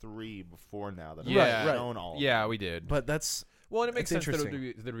for 3 before now that Yeah. I've Right. known all. of Yeah, them. we did. but that's Well, and it makes it's sense that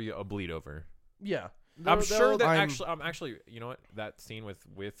interesting. there'd be a bleed over. yeah. I'm sure that I'm- I'm actually, you know what? That scene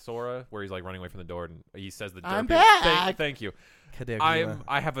with Sora where he's like running away from the door and he says the I'm derpy- back! Thank you. Kadegua.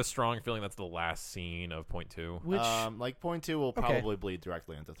 I have a strong feeling that's the last scene of point 2. Which like point 2 will Okay. probably bleed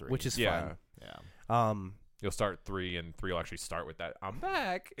directly into 3. which is Yeah. yeah. fine. You'll start 3 and 3 will actually start with that. I'm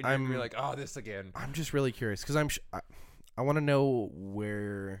back. And I'm- you're like, oh, this again. I'm just really curious because I want to know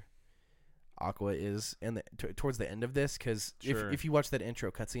where Aqua is in towards the end of this because Sure. if you watch that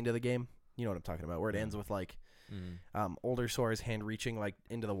intro cutscene to the game, you know what I'm talking about, where it ends with like older Sora's hand reaching like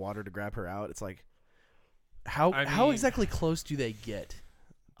into the water to grab her out. It's like how I mean- exactly close do they get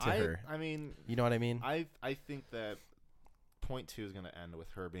her. I mean, You know what I mean? I think that point 2 is going to end with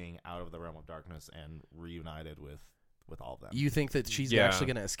her being out of the realm of darkness and reunited with all of them. You think that she's Yeah. actually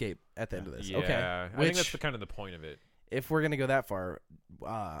going to escape at the end of this? Yeah, Okay. I think Which, that's kind of the point of it. if we're going to go that far,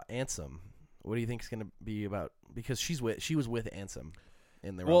 Ansem, what do you think is going to be about? Because she was with Ansem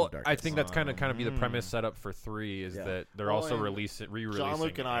in the realm Well, of darkness. I think that's kind of be the premise set up for 3 is Yeah. that they're Well, also and re-releasing. John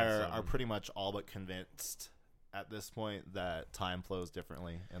Luke and I Ansem. are pretty much all but convinced at this point that time flows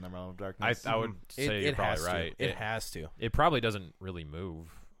differently in the realm of darkness. I would say you're probably has right. To. It has to. It probably doesn't really move.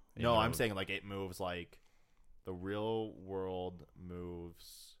 you No, know? I'm saying like it moves like the real world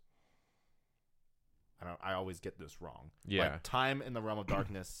moves. I always get this wrong. Yeah. Like, time in the realm of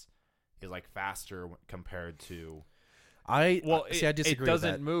darkness is like faster compared to. I It disagree. doesn't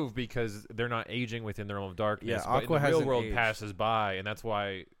with that. move because they're not aging within the realm of darkness. Yeah, but Aqua in the real hasn't world aged. passes by, and that's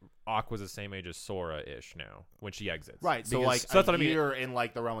why Aqua's the same age as Sora-ish now when she exits. Right. So Because- like So that's a what I mean. year in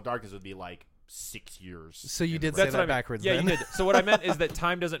like the realm of darkness would be like 6 years. So you in did the say That's realm- what that I mean. backwards. Yeah, then. you did. So what I meant is that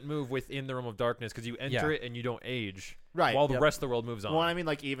time doesn't move within the realm of darkness because you enter Yeah. it and you don't age, Right. while the Yep. rest of the world moves on. Well, I mean,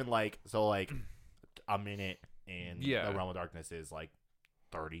 like even like so like a minute in Yeah. the realm of darkness is like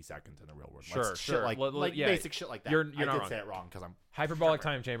 30 seconds in the real world. Sure, Shit sure. like Well, like yeah. basic shit like that. You're I not did wrong. say it wrong because I'm Hyperbolic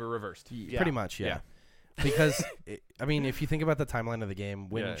time chamber reversed. Yeah. Pretty much, yeah. Because I mean, if you think about the timeline of the game,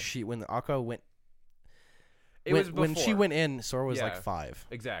 when Yeah. when Aqua went, It was when she before. went in, Sora was Yeah. like 5.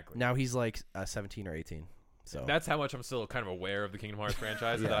 Exactly. Now he's like 17 or 18. So That's how much I'm still kind of aware of the Kingdom Hearts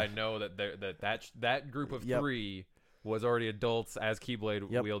franchise. That Yeah. I know that group of Yep. 3 was already adults as Keyblade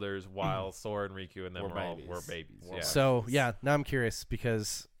Yep. wilders, while Sora and Riku and them Were babies. were babies. Were Yeah. So yeah, now I'm curious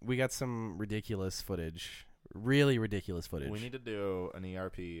because we got some ridiculous footage, really ridiculous footage. We need to do an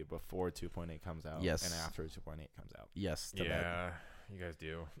ERP before 2.8 comes out. Yes. And after 2.8 comes out. Yes, to that. Yeah, you guys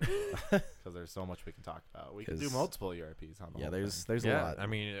do. Because there's so much we can talk about. We can do 'Cause- multiple ERPs on the Yeah, whole there's thing. a yeah, lot. I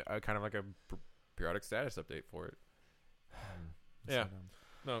mean, kind of like a periodic status update for it. Yeah.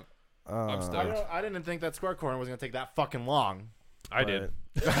 No, I'm stoked. I didn't think that Square Corner was going to take that fucking long. I did.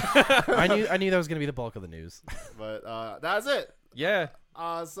 I knew that was gonna be the bulk of the news. But that's it. Yeah.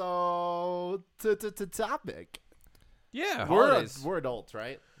 So, topic. Yeah. We're holidays. adults,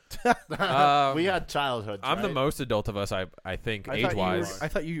 right? Um, We had childhood. I'm the right? most adult of us, I think, age wise. I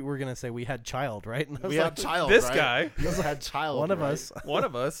thought you were gonna say we had child, right? And I was We like, had child. This right? guy, We also had child. one of right? us. one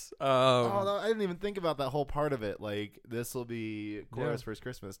of us. Oh, no, I didn't even think about that whole part of it. Like, this will be Cora's first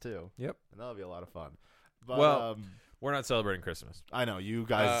Christmas too. Yep. And that'll be a lot of fun. But, Well, We're not celebrating Christmas. I know you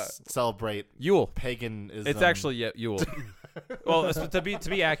guys celebrate Yule. paganism. It's actually Yule. Well, to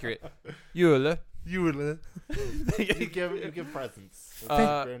be accurate, Yule. you give presents. It's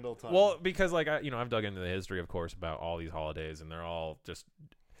Uh, a grand old time. Well, because like I've dug into the history, of course, about all these holidays, and they're all just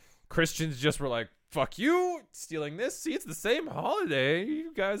Christians. Just were like, "Fuck you, stealing this. See, it's the same holiday.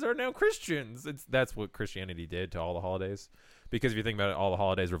 You guys are now Christians." That's what Christianity did to all the holidays. Because if you think about it, all the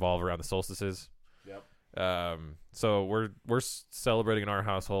holidays revolve around the solstices. Yep. So we're celebrating in our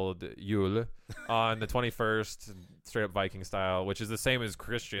household Yule on the 21st, straight up Viking style, which is the same as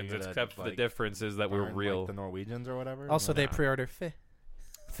Christians, You get except the like, difference is that we're Aren't, real. like the Norwegians or whatever. Also, they Nah. pre-order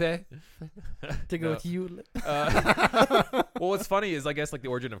to go No. with you. Well, what's funny is I guess like the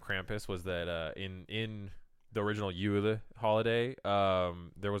origin of Krampus was that in the original Yule holiday,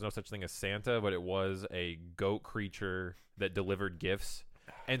 there was no such thing as Santa, but it was a goat creature that delivered gifts.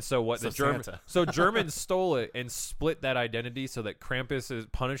 And so what So the German Santa. so Germans stole it and split that identity so that Krampus is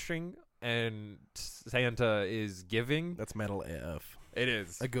punishing and Santa is giving. That's metal AF. It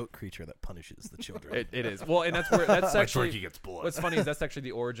is. A goat creature that punishes the children. It is. Well, and that's actually gets blood. what's funny is that's actually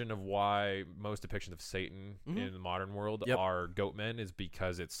the origin of why most depictions of Satan in the modern world Yep. are goat men, is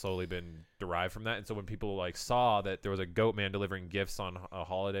because it's slowly been derived from that. And so when people like saw that there was a goat man delivering gifts on a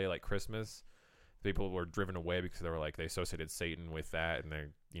holiday like Christmas, people were driven away because they were like they associated Satan with that, and they're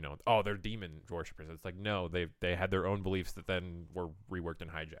they're demon worshippers. It's like no, they had their own beliefs that then were reworked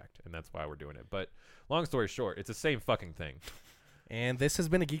and hijacked, and that's why we're doing it. But long story short, it's the same fucking thing. And this has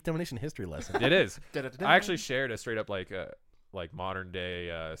been a Geek Domination history lesson. It is. I actually shared a straight up like modern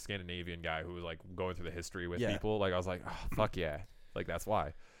day Scandinavian guy who was like going through the history with Yeah. people. Like I was like, oh, fuck yeah, like that's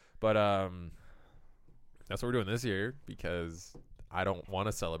why. But that's what we're doing this year because I don't want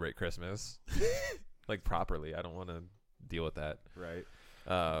to celebrate Christmas like properly. I don't want to deal with that. Right.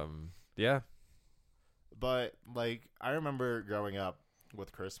 Yeah. But like I remember growing up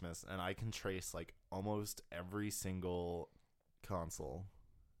with Christmas, and I can trace like almost every single console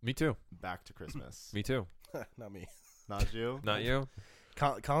Me too. back to Christmas. Me too. Not me. Not you. Not you.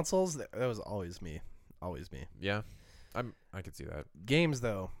 Consoles, that was always me. Always me. Yeah. I could see that. Games,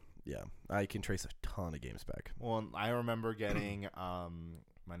 though, yeah, I can trace a ton of games back. Well, I remember getting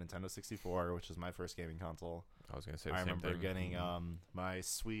my Nintendo 64, which was my first gaming console. I was gonna say the I same remember thing. getting my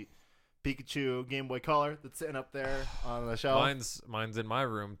sweet Pikachu Game Boy Color that's sitting up there on the shelf. Mine's in my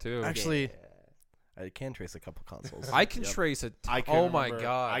room too. Actually, I can trace a couple consoles. I can Yep. trace it. I can Oh my remember-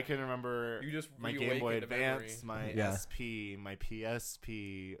 god! I can remember You just my Game Boy reawakened a memory. Advance, my Yeah. SP, my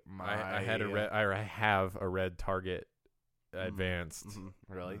PSP, my I had a red. I have a red Target Advanced Mhm.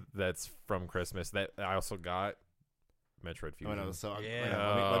 really. that's from Christmas. That I also got Metroid Oh Fusion. no! So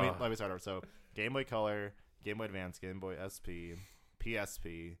Yeah. let me start over. So Game Boy Color, Game Boy Advance, Game Boy SP,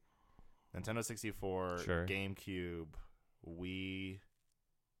 PSP, Nintendo 64, Sure. GameCube, Wii,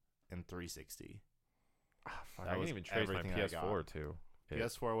 and 360. Fuck, That I was can't even trace my everything I PS4 too. Yeah.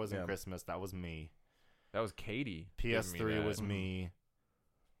 PS4 wasn't Yeah. Christmas. That was me. That was Katie. giving me PS3 that. was me.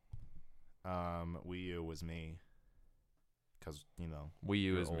 Wii U was me. Because Wii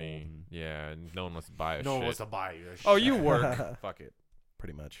U You're is me. old and- Yeah, and no one wants to buy a no one shit. wants to buy you. Oh, you work. Fuck it.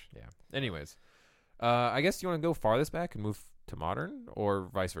 Pretty much. Yeah. Anyways, I guess you want to go farthest back and move to modern, or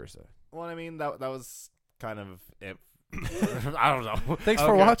vice versa. Well, I mean that was kind of it. I don't know. Thanks for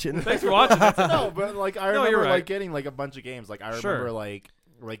Okay. watching. Thanks for watching. No, but like I No, remember you're right. like getting like a bunch of games. Like I Sure. remember like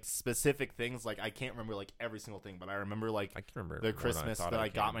specific things. Like I can't remember like every single thing, but I remember like I can remember the more than Christmas thought that I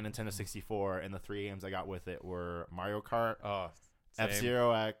got can. my Nintendo 64, and the 3 games I got with it were Mario Kart, Oh, same.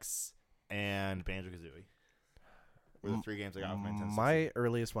 F-Zero X, and Banjo Kazooie. Were the 3 games I got with my Nintendo 64. My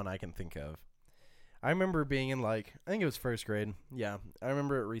earliest one I can think of. I remember being in I think it was first grade. Yeah, I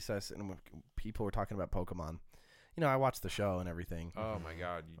remember at recess and when people were talking about Pokemon. You know, I watched the show and everything, Oh my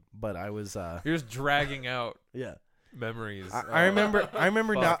god, but I was you're just dragging out yeah. memories. I remember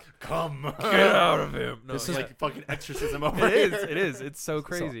Fuck. not. Come Get out of him. No, This It's is- like fucking exorcism over it here. is. It is. It's so So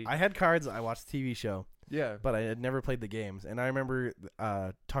crazy. I had cards. I watched the TV show, yeah. but I had never played the games. And I remember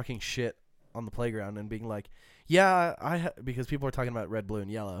talking shit on the playground and being like, "Yeah, because people were talking about red, blue,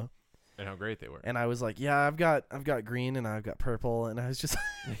 and yellow." And how great they were. And I was like, "Yeah, I've got green and I've got purple." And I was just,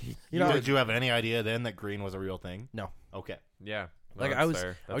 you know, Did you have any idea then that green was a real thing? No. Okay. Yeah. No, Like, that's I was-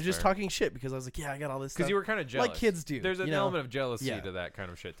 fair. I was just talking shit because I was like, "Yeah, I got all this stuff." because you were kind of jealous, like kids do. There's an you know? element of jealousy Yeah. to that kind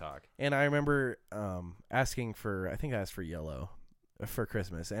of shit talk. And I remember asking for, I think I asked for yellow for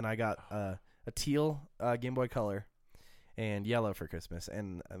Christmas, and I got a teal Game Boy Color and yellow for Christmas.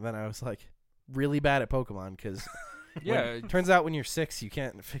 And then I was like really bad at Pokemon because Yeah. turns out when you're 6, you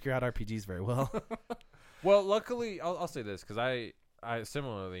can't figure out RPGs very well. Well, luckily, I'll say this because I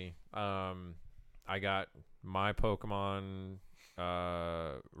similarly, I got my Pokemon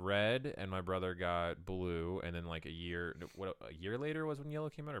red, and my brother got blue, and then like a year later was when yellow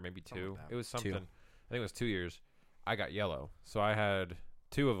came out, or maybe Something 2. like that. It was 2. something. I think it was 2 years. I got yellow, so I had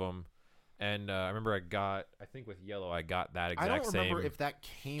 2 of them, and I remember I think with yellow I got that I exact don't same. remember if that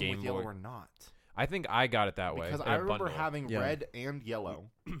came Game with yellow Boy. or not. I think I got it that way Because in I a remember bundle. having Yeah. red and yellow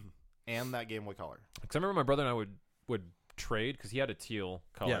and that Game Boy Color. Because I remember my brother and I would trade because he had a teal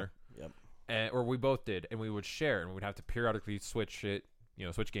color. Yep. Or we both did, and we would share, and we'd have to periodically switch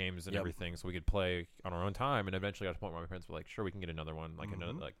switch games and Yep. everything, so we could play on our own time. And eventually, got to the point where my parents were like, "Sure, we can get another one." Like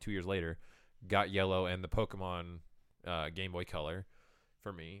another, like 2 years later, got yellow and the Pokemon Game Boy Color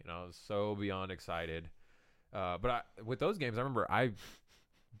for me, and I was so beyond excited. But with those games, I remember I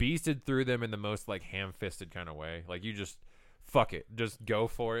beasted through them in the most like ham-fisted kind of way. Like you just fuck it, just go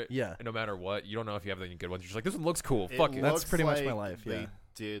for it. Yeah. And no matter what, you don't know if you have any good ones. You're just like, this one looks cool. Fuck it. That's looks pretty much my like life, They yeah.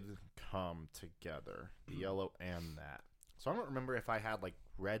 did come together, the yellow and that. So I don't remember if I had like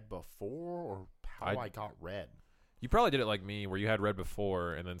red before or how I got red. You probably did it like me, where you had red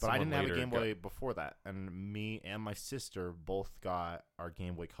before, and then But I someone didn't have a later Game got- Boy before that, and me and my sister both got our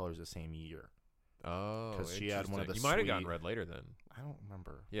Game Boy Colors the same year. Oh, 'Cause she had one of interesting. the You might have gotten sweet- red later then. I don't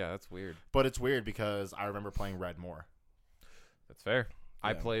remember, Yeah, that's weird. but it's weird because I remember playing red more, That's fair.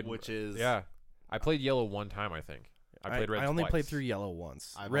 I Yeah. played. which is I played yellow one time. I think I played red. I only twice. played through yellow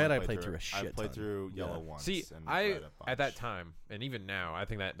once. I've Red, only I played through a shit I've played ton. through yellow Yeah. once. See, and I red a at that bunch. time, and even now, I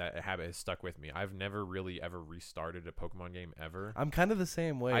think that habit has stuck with me. I've never really ever restarted a Pokemon game ever. I'm kind of the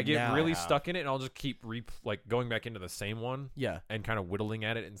same way. I get now. really Yeah. stuck in it, and I'll just keep going back into the same one Yeah. and kind of whittling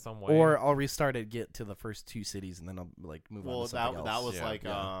at it in some way. Or I'll restart it, get to the first 2 cities, and then I'll like move on Well, to something that else. was Yeah. like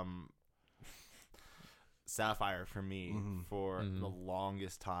Yeah. Sapphire for me Mhm. for Mhm. the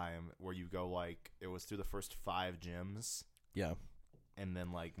longest time, where you go like it was through the first 5 gyms. Yeah. And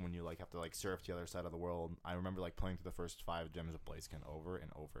then, like, when you, like, have to, like, surf to the other side of the world, I remember, like, playing through the first 5 gems of Blaziken over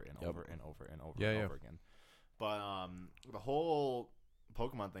and over and Yep. over and over and over Yeah, and yeah. over again. But the whole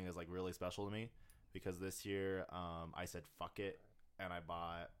Pokemon thing is, like, really special to me because this year I said fuck it, and I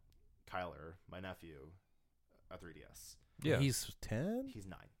bought Kyler, my nephew, a 3DS. yeah, He's 10? He's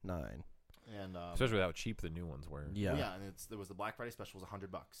 9. 9. And Especially with how cheap the new ones were. Yeah. yeah, and there was the Black Friday special was $100,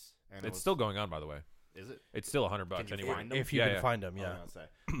 and It's still going on, by the way. is it? It's still $100 Can you anyway. find them? If you Yeah, can yeah. find them, I yeah. was gonna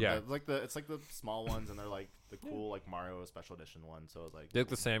say. Yeah. It's like the small ones, and they're like the cool like Mario special edition one. So it's like They look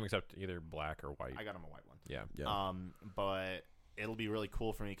the same except either black or white. I got him a white one. Yeah. Yeah. But it'll be really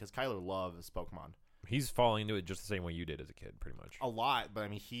cool for me because Kyler loves Pokemon He's falling into it just the same way you did as a kid, pretty much. a lot. But I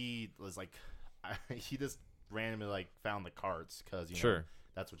mean, he was like, he just randomly like found the cards because you know Sure.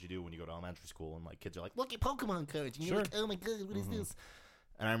 that's what you do when you go to elementary school, and like kids are like, look at Pokemon cards, and you're Sure. like, oh my god, what is this?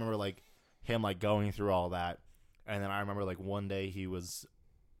 And I remember like him like going through all that, and then I remember like one day he was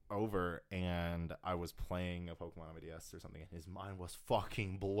over and I was playing a Pokemon on my DS or something, and his mind was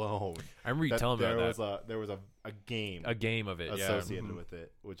fucking blown. I remember you telling me about that. There was a game A game of it, yeah. associated with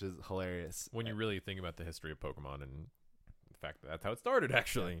it, which is hilarious. When you really think about the history of Pokemon and the fact that that's how it started,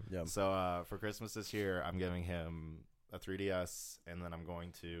 actually. Yeah. So for Christmas this year, I'm giving him a 3DS, and then I'm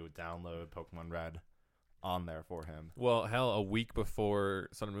going to download Pokemon Red on there for him. Well, hell, a week before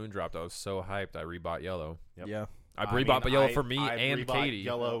Sun and Moon dropped, I was so hyped I rebought Yellow. Yep. Yeah. I rebought Yellow for me I and rebought Katie.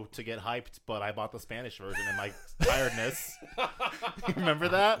 Yellow to get hyped, but I bought the Spanish version in my tiredness. Remember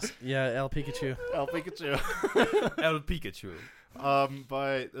that? Yeah, El Pikachu. El Pikachu. El Pikachu.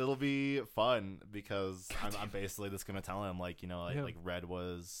 But it'll be fun because I'm basically just gonna tell him like, you know, Yeah. like Red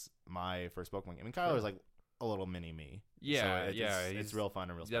was my first Pokemon game. I mean, Kyler was like a little mini me. Yeah, so yeah. it's real fun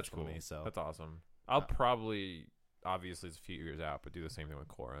and real That's special cool. to me. So That's awesome. I'll Yeah. probably, obviously, it's a few years out, but do the same thing with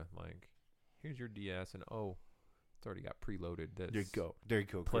Cora. Like, here's your DS, and oh, it's already got preloaded. This. there you go. There you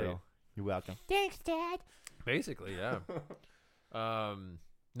go, Play. girl. You're welcome. Thanks, Dad. Basically, yeah.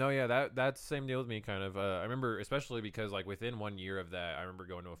 No, yeah, that's the same deal with me, kind of. I remember, especially because, like, within 1 year of that, I remember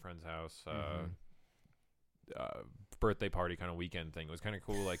going to a friend's house, birthday party kind of weekend thing. It was kind of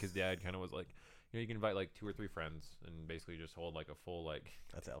cool. Like, his dad kind of was like, you know, you can invite, like, 2 or 3 friends and basically just hold, like, a full, like,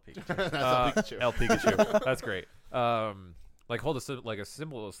 That's El Pikachu. That's El Pikachu. El Pikachu. That's great. Like, hold a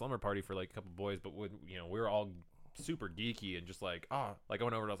simple slumber party for, like, a couple boys, but when, you know, we were all super geeky and just like, like I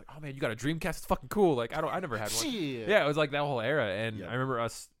went over and I was like, oh man, you got a Dreamcast? It's fucking cool. Like, I never had one. Shit. Yeah, it was like that whole era, and Yep. I remember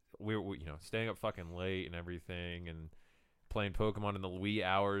us, we you know, staying up fucking late and everything, and playing Pokemon in the wee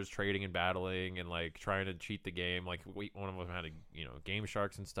hours, trading and battling, and like trying to cheat the game. Like, one of them had Game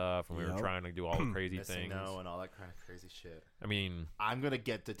Sharks and stuff, and we were Yep. trying to do all the crazy Missing things. no and all that kind of crazy shit. I mean, I'm gonna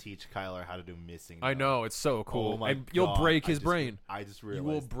get to teach Kyler how to do missing. I no. know, it's so cool. Oh my And you'll God. break his I just- brain. I just You realized.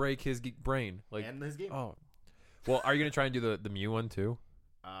 will break his brain. Like, and his game. oh, well, are you gonna try and do the Mew one too?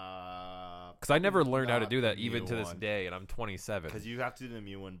 Because Because I never learned how to do that even to this one. day, and I'm 27. Because you have to do the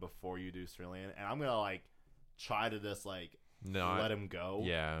Mew one before you do Cerulean, and I'm gonna like try to just like No, let him go,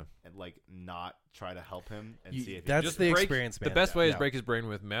 yeah. and like not try to help him and You- see if that's he Just the break- experience, The man. best way is Yeah. break his brain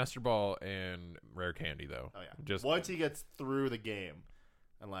with Master Ball and Rare Candy, though. oh yeah. Just Once he gets through the game,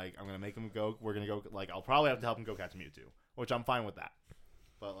 and like I'm gonna make him go. We're gonna go. Like I'll probably have to help him go catch Mewtwo, which I'm fine with that.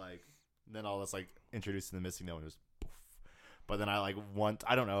 But like then I'll just like introduce the missing no and just poof. But then I like want.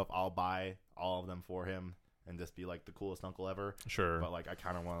 I don't know if I'll buy all of them for him and just be like the coolest uncle ever. sure. But like I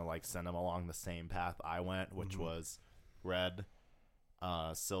kind of want to like send him along the same path I went, which Mm-hmm. was red,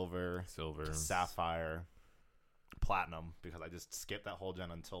 silver, Silver. sapphire, platinum, because I just skipped that whole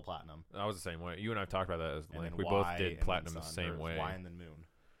gen until platinum. I was the same way. You and I have talked about that. As And like then we Y both and did then platinum the Sun, same or way. Y and then moon.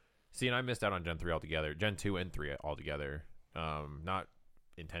 See, and I missed out on Gen 3 altogether. Gen 2 and 3 altogether. Not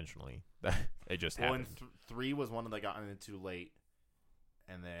intentionally. it just Well, happened. and 3 was one that I got into late,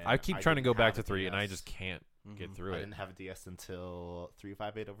 and then I keep trying to didn't go back have to a 3, and I DS. just can't get Mhm. through I it. didn't have a DS until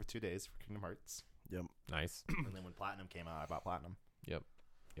 358 over 2 days for Kingdom Hearts, Nice. and then when Platinum came out, I bought Platinum. Yep.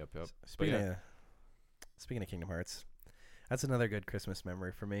 Speaking of Kingdom Hearts, that's another good Christmas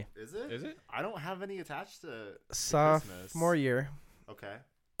memory for me. Is it? Is it? I don't have any attached to Sophomore year. Okay.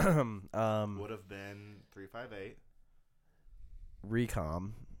 um, Would have been 358.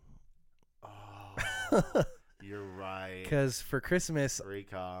 Recom. Oh, you're right. Because for Christmas,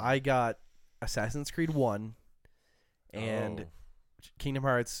 Recon. I got Assassin's Creed 1 and Oh. Kingdom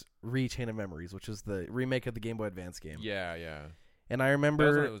Hearts Chain of Memories, which is the remake of the Game Boy Advance game. Yeah, yeah. And I That was when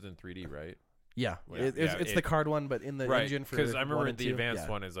remember, it was in 3D, right? yeah, Yeah, it's the card one, but in the right. engine for Because I remember 1 and the 2. advanced Yeah.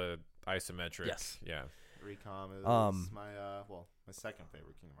 one is a isometric. Yes. Yeah. Recon is my my second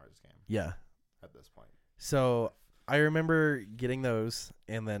favorite Kingdom Hearts game Yeah. at this point. So I remember getting those,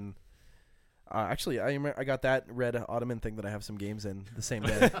 and then actually I got that red Ottoman thing that I have some games in the same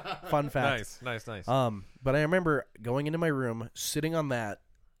day. Fun fact. Nice. But I remember going into my room, sitting on that,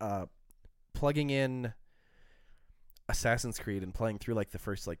 plugging in Assassin's Creed and playing through like the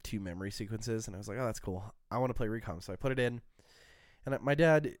first like 2 memory sequences, and I was like, oh, that's cool. I want to play Recon, so I put it in, and my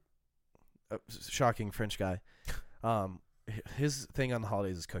dad, shocking French guy, his thing on the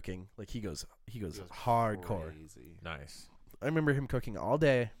holidays is cooking. Like he goes hardcore. Crazy. Nice. I remember him cooking all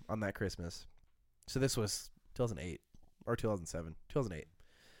day on that Christmas. So this was 2008 or 2007, 2008.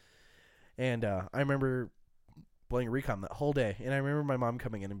 And I remember playing Recon that whole day. And I remember my mom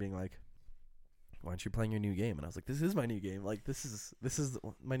coming in and being like, "Why aren't you playing your new game?" And I was like, "This is my new game. Like this is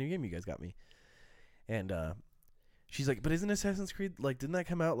my new game you guys got me." And she's like, "But isn't Assassin's Creed like didn't that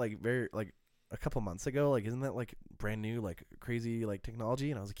come out like very like a couple months ago? Like isn't that like brand new like crazy like technology?"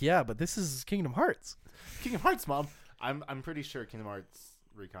 And I was like, "Yeah, but this is Kingdom Hearts." Kingdom Hearts, Mom. I'm pretty sure Kingdom Hearts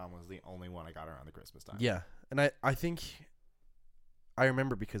Recon was the only one I got around the Christmas time. Yeah, and I think I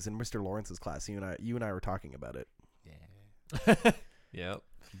remember because in Mr. Lawrence's class, you and I were talking about it. Yeah. Yep.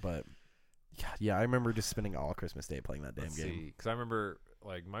 But yeah, I remember just spending all Christmas Day playing that damn game. Because I remember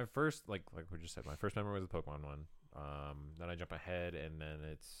like my first like we just said, my first memory was the Pokemon one. Then I jump ahead, and then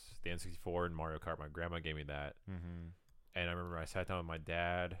it's the N64 and Mario Kart. My grandma gave me that, and I remember I sat down with my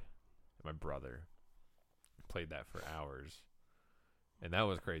dad and my brother, played that for hours, and that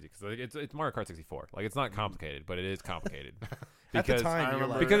was crazy because like, it's Mario Kart 64. Like it's not complicated, but it is complicated. At the Because time, I you're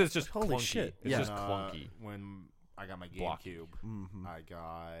remember- like, because it's just holy clunky. shit. It's Yeah. just clunky. When I got my Blocky. GameCube, Mhm. I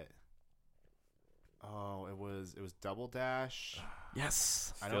got. Oh, it was Double Dash.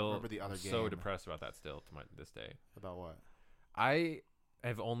 Yes. I don't remember the other So game. depressed about that still to this day. About what? I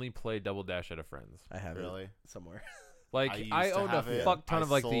have only played Double Dash at a friend's. I have Really? it somewhere. Like used I to owned a have it. fuck ton I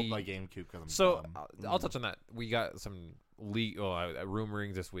of like sold the my GameCube because I'm So dumb. I'll touch on that. We got some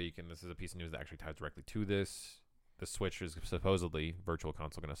rumorings this week, and this is a piece of news that actually ties directly to this. The Switch is supposedly Virtual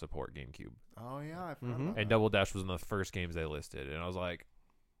Console going to support GameCube, Oh yeah, I forgot Mhm. about and that. Double Dash was one of the first games they listed, and I was like,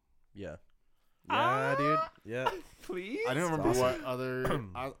 Yeah. Yeah, dude. Yeah. please. I don't remember awesome. what other.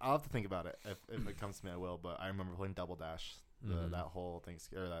 I'll have to think about it. If it comes to me, I will. But I remember playing Double Dash Mhm. that whole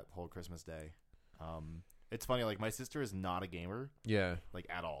that whole Christmas day. It's funny. Like my sister is not a gamer, Yeah, like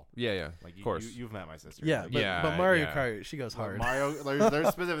at all. yeah. Like Of course. you've met my sister. Yeah, Like, but, Yeah, but Mario yeah. Kart, she goes like, hard. Mario. There's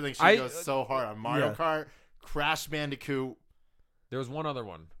specific things she I- goes so hard on Mario Yeah. Kart, Crash Bandicoot. There was one other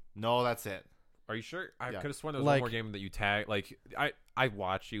one. No, that's it. Are you sure? I Yeah. could have sworn there was Like- one more game that you tag. Like I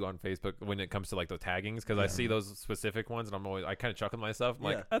watch you on Facebook when it comes to like the taggings because I Yeah. see those specific ones, and I kind of chuckle to myself. I'm Yeah,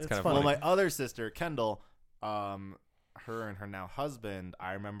 like, that's it's kind of funny. funny. Well, my other sister, Kendall, her and her now husband,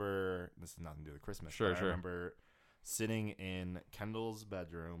 I remember, this has nothing to do with Christmas. Sure, but sure. I remember sitting in Kendall's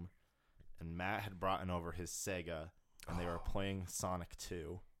bedroom, and Matt had brought in over his Sega, and they were playing Sonic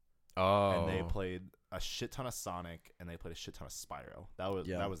 2. Oh, And they played a shit ton of Sonic, and they played a shit ton of Spyro.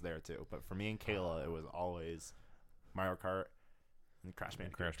 That was there too. But for me and Kayla, it was always Mario Kart and Crash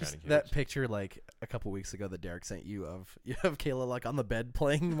Bandicoot. Crash Just Bandicoot. that picture, like a couple weeks ago, that Derek sent you of Kayla like on the bed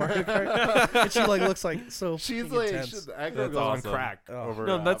playing Mario Kart, and she like looks like so. She's freaking like, intense. that girl That's goes awesome. on crack Oh. over.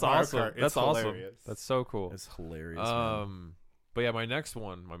 No, that's Mario awesome. Kart. It's That's awesome. hilarious. That's so cool. It's hilarious. Man. But yeah, my next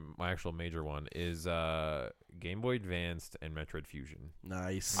one, my actual major one is Game Boy Advanced and Metroid Fusion.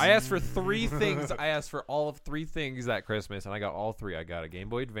 Nice. I asked for 3 things. I asked for all of 3 things that Christmas, and I got all 3. I got a Game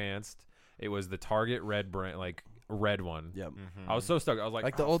Boy Advanced. It was the Target red brand, like red one. Yep. I was so stoked. I was like,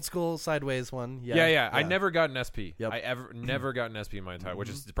 Like the old school sideways one. Yeah. I never got an SP. Yep. I never got an SP in my entire, which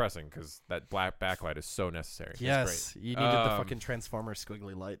is depressing because that black backlight is so necessary. Yes, you needed the fucking Transformer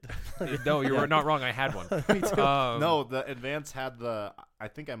squiggly light. No, you were not wrong. I had one. Me too. No, the Advance had the. I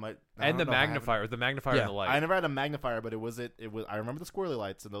think I might. I And the don't know if I have it. magnifier, the magnifier Yeah. and the light. I never had a magnifier, but it was. I remember the squirrely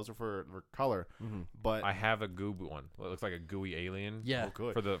lights, and those were for color. Mhm. But I have a goob one. It looks like a gooey alien. Yeah. oh,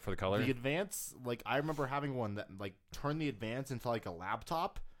 good. For the color. The Advance, like I remember having one that like turned the Advance into like a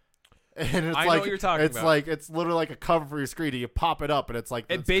laptop. And it's I know like what you're talking it's about. like it's literally like a cover for your screen. And you pop it up, and it's like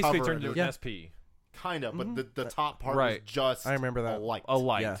It this basically cover turned and into it- an SP. kind of, Mhm. but the top part Right. was just I remember that. a light. A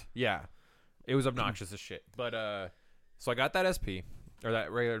light. Yeah. Yeah. It was obnoxious as shit. But so I got that SP or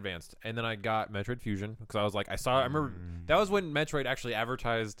that regular advanced, and then I got Metroid Fusion because I was like, I remember that was when Metroid actually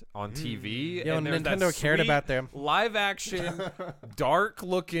advertised on TV. Yeah, and when there was that Nintendo cared sweet about them. live action, dark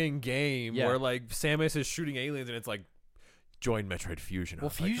looking game Yeah. where like Samus is shooting aliens, and it's like join Metroid Fusion. I Well,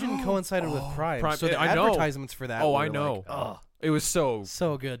 was like, Fusion coincided with Prime, Prime- so the I know. advertisements for that. Oh, were I know. Like, oh, it was so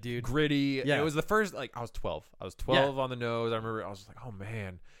so good, dude. gritty. Yeah. It was the first, like, I was 12. I was 12 on the nose. I remember I was just like, oh,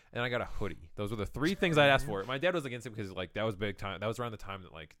 man. And I got a hoodie. Those were the 3 things I asked for. My dad was against it because, like, that was big time. That was around the time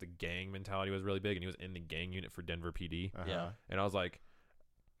that, like, the gang mentality was really big, and he was in the gang unit for Denver PD. Uh-huh. Yeah. And I was, like,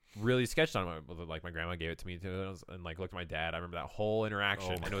 really sketched on it. Like, my grandma gave it to me, too, and, like, looked at my dad. I remember that whole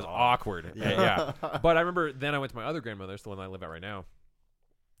interaction, Oh, and it was God. awkward. Yeah. Yeah. But I remember then I went to my other grandmother's, the one that I live at right now,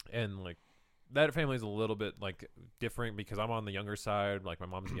 and, like, that family is a little bit like different because I'm on the younger side. Like my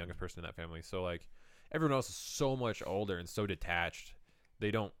mom's the youngest person in that family, so like everyone else is so much older and so detached.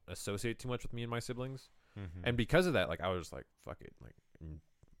 They don't associate too much with me and my siblings. And because of that, like I was just like, fuck it, like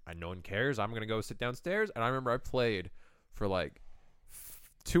no one cares. I'm gonna go sit downstairs. And I remember I played for like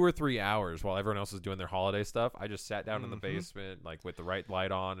 2 or 3 hours while everyone else was doing their holiday stuff. I just sat down in the basement, like with the right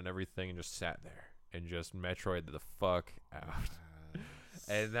light on and everything, and just sat there and just Metroid the fuck out.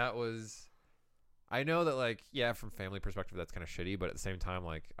 And that was, I know that like, yeah, from family perspective, that's kind of shitty, but at the same time,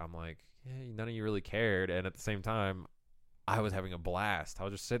 like, I'm like, yeah, none of you really cared. And at the same time, I was having a blast. I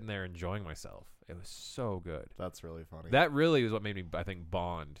was just sitting there enjoying myself. It was so good. That's really funny. That really is what made me, I think,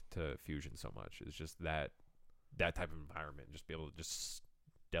 bond to Fusion so much. Is just that type of environment, just be able to just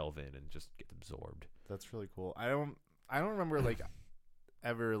delve in and just get absorbed. That's really cool. I don't remember like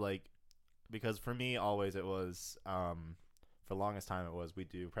ever like, because for me always it was for the longest time it was we'd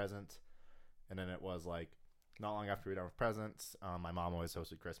do present, and then it was like not long after we were done with presents, my mom always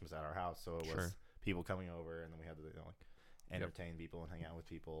hosted Christmas at our house, so it was people coming over, and then we had to like entertain people and hang out with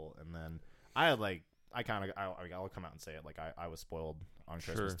people. And then I had like I'll come out and say it, like I was spoiled on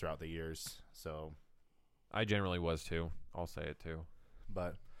Christmas throughout the years, so I generally was too. I'll say it too.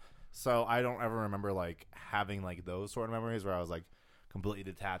 But so I don't ever remember like having like those sort of memories where I was like completely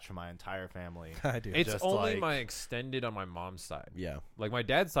detached from my entire family. I do. It's Just only like- my extended on my mom's side. Yeah. Like my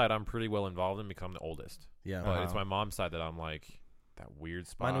dad's side, I'm pretty well involved in because I'm the oldest. Yeah. But it's my mom's side that I'm like that weird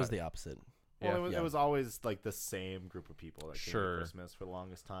spot. Mine was the opposite. Well, Yeah. it was always like the same group of people that came Sure. to Christmas for the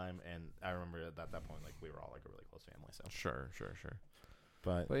longest time, and I remember at that point like we were all like a really close family. So, Sure.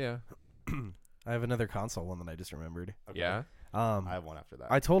 but yeah. I have another console one that I just remembered. okay. Yeah. I have one after that.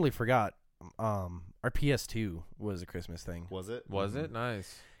 I totally forgot. Our PS2 was a Christmas thing. Was it? Was it?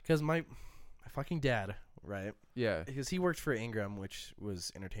 Nice. Because my fucking dad, right? Yeah. Because he worked for Ingram, which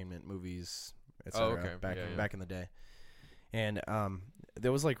was entertainment, movies, Oh, etc. okay. Back in the day. And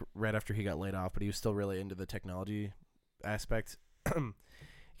that was like right after he got laid off, but he was still really into the technology aspect.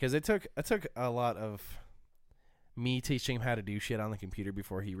 Because it took a lot of me teaching him how to do shit on the computer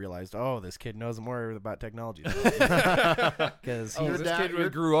before he realized, oh, this kid knows more about technology. Because Your this dad-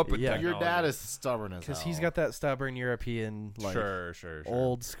 kid grew up with yeah. technology. Your dad is stubborn as hell. he's got that stubborn European, like sure.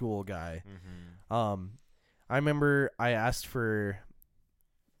 old school guy. Mm-hmm. I remember I asked for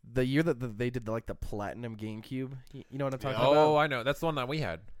the year that they did the platinum GameCube. You know what I'm talking about? Oh, I know. That's the one that we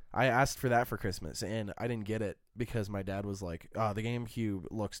had. I asked for that for Christmas, and I didn't get it because my dad was like, "Oh, the GameCube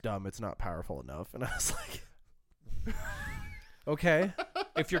looks dumb. It's not powerful enough." And I was like, "Okay,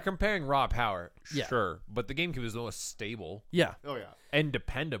 If you're comparing raw power, Yeah. sure. But the GameCube is the most stable yeah." Oh yeah. and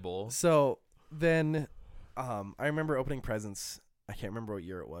dependable. So then, I remember opening presents. I can't remember what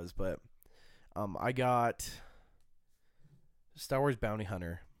year it was, but I got Star Wars Bounty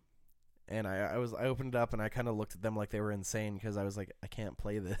Hunter. And I opened it up and I kind of looked at them like they were insane because I was like, I can't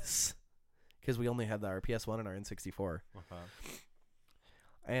play this because we only had our PS1 and our N64.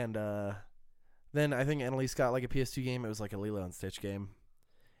 And then I think Annalise got like a PS2 game. It was like a Lilo and Stitch game.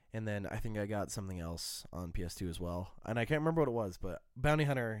 And then I think I got something else on PS2 as well. And I can't remember what it was, but Bounty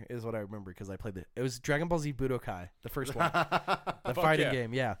Hunter is what I remember because I played it. It was Dragon Ball Z Budokai, the first one, the fighting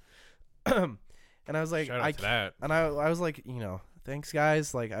game. Yeah. And I was like, Shout out to that. and I was like, thanks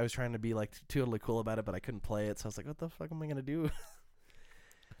guys. Like I was trying to be like totally cool about it, but I couldn't play it. So I was like, what the fuck am I gonna do?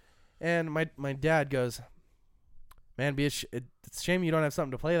 And my dad goes, man, it's a shame you don't have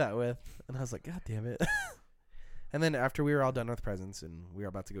something to play that with. And I was like, God damn it. And then after we were all done with presents and we were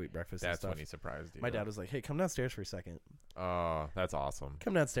about to go eat breakfast and That's stuff, when he surprised you. my dad was like, hey, come downstairs for a second. Oh, that's awesome.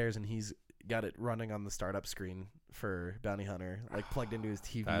 Come downstairs, and he's got it running on the startup screen for Bounty Hunter, like plugged into his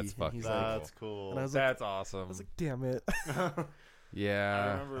TV. That's and fucking he's like, That's cool. and I was like, That's awesome. damn it. I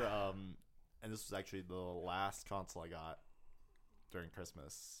Yeah. remember, and this was actually the last console I got during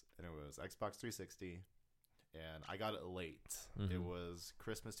Christmas, and it was Xbox 360, and I got it late. It Mhm. was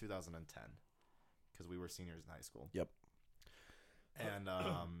Christmas 2010 because we were seniors in high school. Yep. And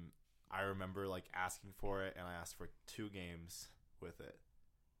I remember like asking for it, and I asked for 2 games with it,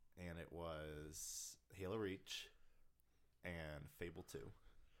 and it was Halo Reach and Fable 2.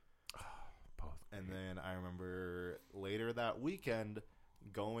 Both. And then I remember later that weekend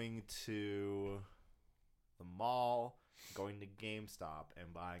going to the mall, going to GameStop,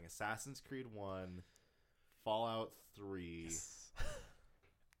 and buying Assassin's Creed 1, Fallout 3,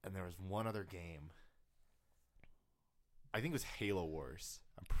 and there was one other game. I think it was Halo Wars.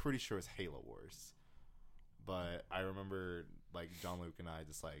 I'm pretty sure it was Halo Wars. But I remember like John Luke and I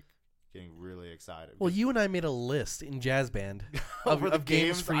just like getting really excited. Well, you and I made a list in jazz band over of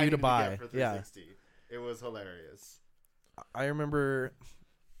games for I you to needed buy. get for Yeah. 360. It was hilarious. I remember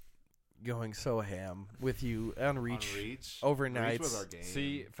going so ham with you on Reach. On Reach. overnights. Reach was our game.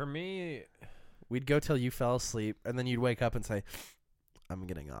 See, for me, We'd go till you fell asleep, and then you'd wake up and say, I'm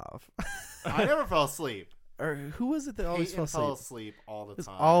getting off. I never fell asleep. Or who was it that always Peyton fell fell asleep? asleep all the It was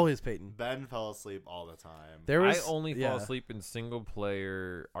time. always Peyton. Ben fell asleep all the time. There was I only yeah. fall asleep in single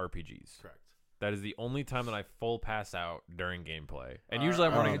player RPGs. Correct. That is the only time that I full pass out during gameplay. And usually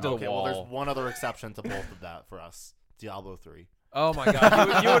I'm running oh, into okay, the wall. Well, there's one other exception to both of that for us. Diablo 3. Oh my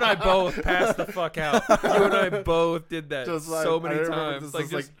god, you and I both passed the fuck out. You and I both did that Just like, so I many remember times. this Like is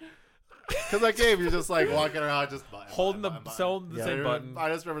just because that game, you're just like walking around, just button, holding button, the button, holding the Yeah. same button. I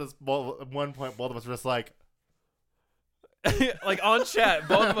just remember this. At one point, both of us were just like, Like on chat,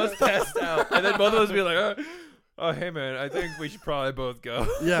 both of us passed out, and then both of us be like, "Oh, hey man, I think we should probably both go."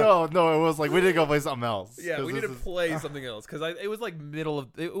 Yeah. no, it was like we need to go play something else. Yeah, 'Cause we need this to is- play something else because it was like middle of.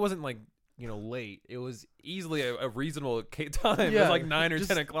 It wasn't like late. It was easily a reasonable time. It Yeah, was like 9 or just-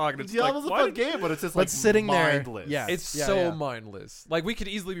 10 o'clock, and it's Diablo's like, a why fun game, but it's just But like sitting there- mindless. yeah. It's Yeah, so yeah. mindless. Like we could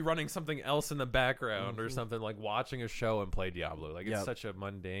easily be running something else in the background or Mhm. something, like watching a show and play Diablo. Like it's Yep. such a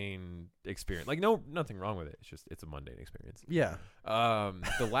mundane experience. Like nothing wrong with it. It's a mundane experience. Yeah. I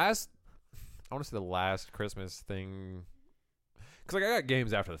want to say the last Christmas thing, because like I got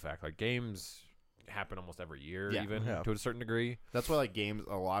games after the fact. Like games happen almost every year, Yeah. even Yeah. to a certain degree. That's why like games.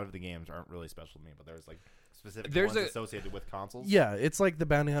 A lot of the games aren't really special to me, but there's like specific There's ones a- associated with consoles. Yeah, it's like the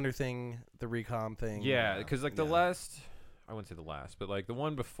bounty hunter thing, the recom thing. Yeah, because like the Yeah. last, I wouldn't say the last, but like the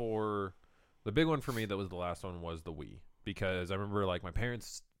one before, the big one for me that was the last one was the Wii, because I remember like my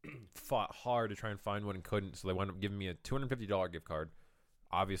parents fought hard to try and find one and couldn't, so they wound up giving me a $250 gift card,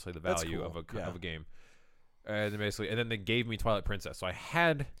 obviously the That's value cool. of Yeah. a game, and then they gave me Twilight Princess, so I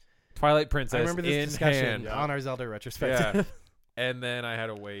had Twilight Princess I remember this in discussion hand. Yeah. on our Zelda retrospective. And then I had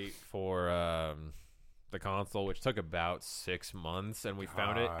to wait for the console, which took about 6 months, and we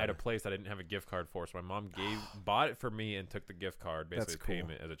found it at a God. place I didn't have a gift card for. So my mom bought it for me and took the gift card, basically That's as cool.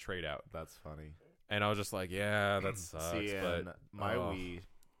 payment as a trade out. That's funny. And I was just like, yeah, that sucks. See, and but my oh. Wii,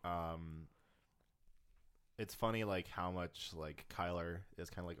 it's funny like how much like Kyler is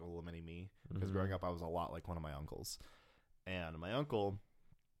kind of like a little mini me, because Mhm. growing up I was a lot like one of my uncles, and my uncle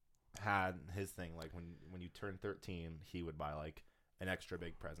had his thing like when you turn 13, he would buy like an extra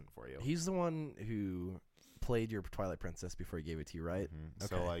big present for you. He's the one who played your Twilight Princess before he gave it to you, right? Mhm.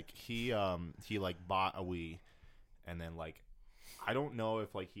 So Okay. like he like bought a Wii, and then like I don't know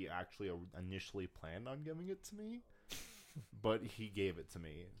if like he actually initially planned on giving it to me, but he gave it to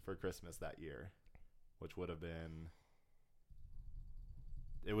me for Christmas that year, which would have been.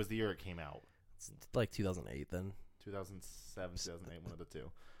 It was the year it came out, It's like 2008 then. 2007, 2008, one of the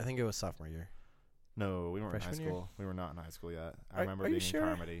two. I think it was sophomore year. No, we weren't in high Freshman year? school. We were not in high school yet. I Are- remember are you being sure? in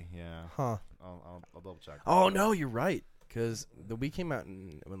Carmody. Yeah, Huh. I'll double check. Oh, no, you're right. Because the Wii came out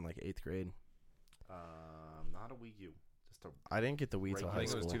in like 8th grade. Not a Wii U, just a I didn't get the Wii till I high think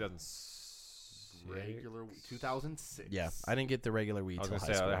it school. was 2006. regular 2006. Yeah, I didn't get the regular Wii I was till gonna high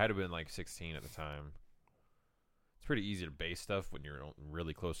say school. I had to have been like 16 at the time. It's pretty easy to base stuff when you're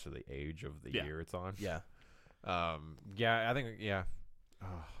really close to the age of the Yeah. year it's on. Yeah. Yeah, I think yeah.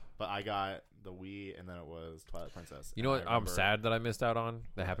 But I got the Wii, and then it was Twilight Princess. You know and what I I'm remember- sad that I missed out on?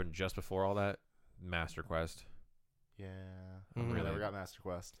 That happened just before all that. Master Quest. Yeah, Mhm. I never got Master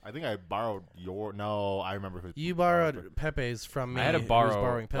Quest. I think I borrowed your. No, I remember who. You borrowed Pepe's from me. I had to who was borrow.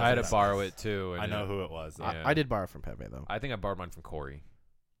 borrowing I had to Pepe's. borrow it too. And I know who it was. though. Yeah. I did borrow from Pepe, though. I think I borrowed mine from Corey.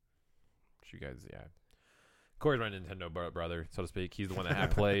 Which you guys, yeah. Corey's my Nintendo brother, so to speak. He's the one that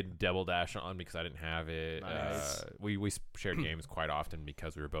had played Double Dash on me because I didn't have it. Nice. We shared games quite often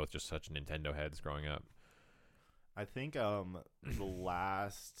because we were both just such Nintendo heads growing up. I think the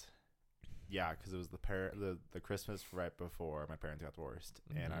last. Yeah, because it was the Christmas right before my parents got divorced,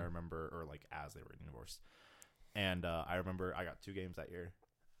 and I Mhm. remember, or like as they were getting divorced, and I remember I got 2 games that year,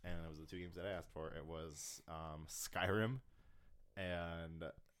 and it was the 2 games that I asked for. It was Skyrim and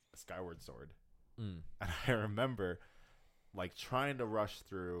Skyward Sword. Mm. And I remember like trying to rush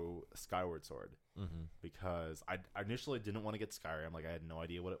through Skyward Sword Mm-hmm. because I initially didn't want to get Skyrim. Like I had no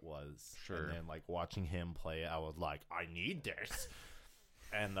idea what it was. Sure. And then like watching him play, I was like, I need this.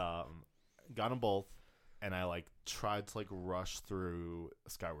 And got them both. And I like tried to like rush through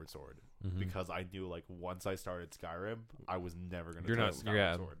Skyward Sword Mm-hmm. because I knew like once I started Skyrim, I was never gonna You're touch not. Skyward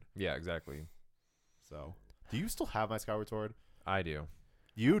Yeah. Sword. Yeah. Exactly. So, do you still have my Skyward Sword? I do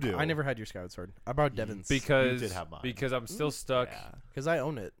You do. I never had your Skyward Sword. I borrowed Devin's because did have mine. because I'm still stuck. Yeah. because I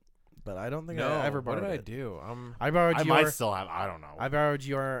own it, but I don't think No, I ever what borrowed did I it. do? I borrowed I your. might still have. I don't know. I borrowed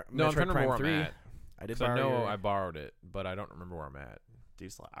your. No, I'm Metroid trying to remember Prime where 3. I'm at. I did 'Cause I borrow. know your, I borrowed it, but I don't remember where I'm at. Do you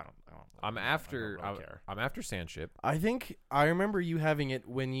still? I don't. I'm after. I don't really care. I'm after Sandship. I think I remember you having it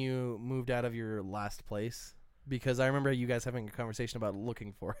when you moved out of your last place. because I remember you guys having a conversation about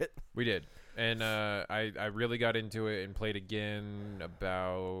looking for it. We did, and I really got into it and played again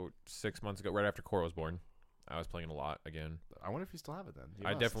about 6 months ago, right after Cora was born. I was playing a lot again. I wonder if you still have it then. You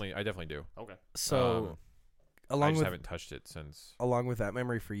I must. definitely do. Okay. So I along just with haven't touched it since. along with that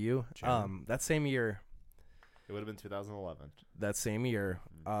memory for you, June. that same year, It would have been 2011.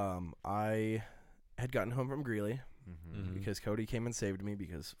 I had gotten home from Greeley Mhm. because Cody came and saved me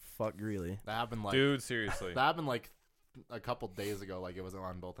because fuck Greeley. That happened like Dude, seriously. that happened like a couple days ago. Like it was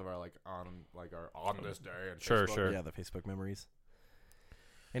on both of our on this day. And Sure, Facebook. sure. Yeah, the Facebook memories.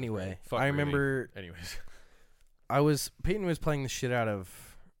 Anyway, Fuck I Greeley. remember Anyways. Peyton was playing the shit out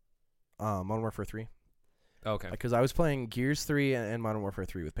of Modern Warfare 3 Okay. because I was playing Gears 3 and Modern Warfare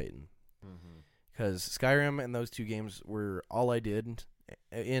 3 with Peyton. Mm-hmm. Because Skyrim and those two games were all I did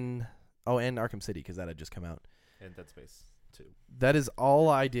and Arkham City because that had just come out. And Dead Space 2. That is all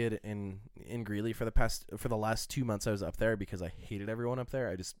I did in Greeley for the last 2 months I was up there because I hated everyone up there.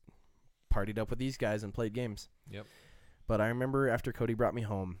 I just partied up with these guys and played games. Yep. But I remember after Cody brought me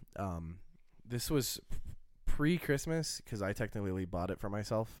home, this was pre-Christmas because I technically bought it for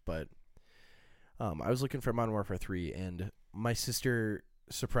myself, but I was looking for Modern Warfare 3 and my sister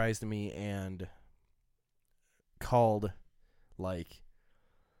surprised me and called like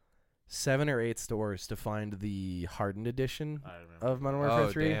 7 or 8 stores to find the hardened edition I remember. of Modern Warfare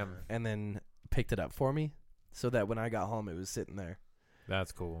 3 damn. and then picked it up for me so that when I got home it was sitting there.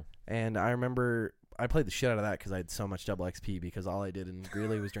 That's cool. And I remember I played the shit out of that because I had so much double XP because all I did in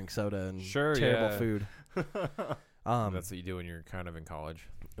Greeley was drink soda and Sure, terrible yeah. food. That's what you do when you're kind of in college.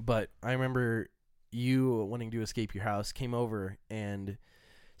 But I remember you wanting to escape your house, came over and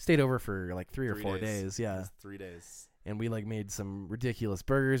stayed over for like 3 or 4 days. It Yeah. was 3 days. And we like made some ridiculous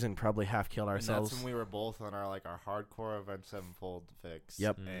burgers and probably half killed And ourselves. that's when we were both on our hardcore Avenged Sevenfold fix.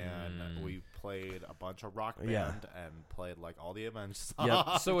 Yep. And we played a bunch of Rock Band Yeah. and played like all the Avenged stuff.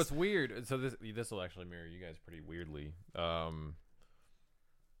 Yep. So it's weird. So this will actually mirror you guys pretty weirdly. I'll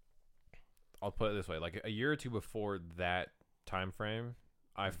put it this way: like a year or two before that time frame,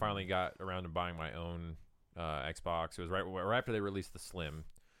 I finally got around to buying my own Xbox. It was right after they released the Slim.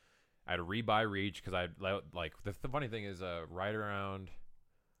 I had to rebuy Reach because I like the funny thing is right around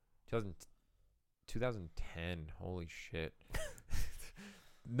 2010. Holy shit!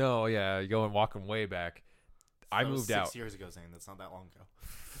 No, yeah, walking way back. I That was moved 6 out. years ago, saying that's not that long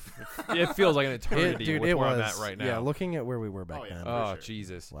ago. It feels like an eternity Dude, with it where was. I'm at right now. Yeah, looking at where we were back Oh, yeah. then. Oh, sure.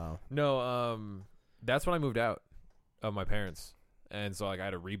 Jesus. Wow. No, that's when I moved out of my parents. And so like I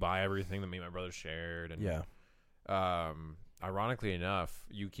had to rebuy everything that me and my brother shared. And Yeah. ironically enough,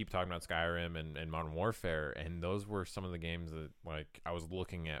 you keep talking about Skyrim and Modern Warfare, and those were some of the games that like I was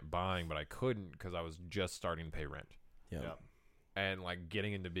looking at buying, but I couldn't because I was just starting to pay rent. Yeah. Yep. And like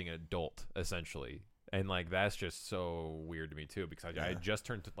getting into being an adult essentially. And like that's just so weird to me too because I had just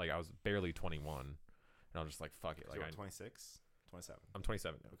turned I was barely 21 and I was just like fuck it, Like like 26, 27. I'm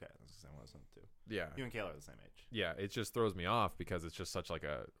 27. Okay, that's the same one as him too. Yeah. You and Kayla are the same age. Yeah, it just throws me off because it's just such like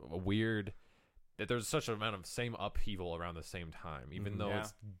a weird that there's such an amount of same upheaval around the same time, even though Yeah.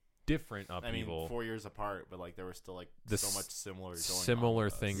 it's different I upheaval. mean, 4 years apart, but like there was still like so much similar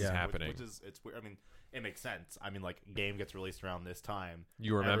things Yeah. happening. Which is it's weird. I mean, it makes sense. I mean, like game gets released around this time.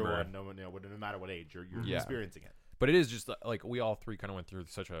 You remember, Everyone, no matter what age you're Yeah. experiencing it. but it is just like we all three kind of went through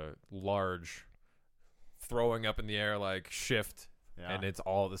such a large throwing up in the air like shift, Yeah. and it's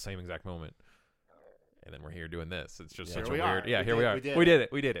all at the same exact moment. And then we're here doing this. It's just Yeah. such Here a we weird. are. Yeah, We here did- we are. we did We it. did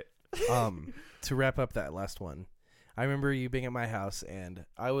it. We did it. To wrap up that last one, I remember you being at my house and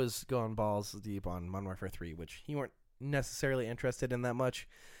I was going balls deep on Modern Warfare 3, which you weren't necessarily interested in that much.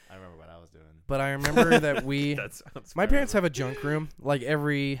 I remember what I was doing. But I remember that we, That sounds. my parents have a junk room, like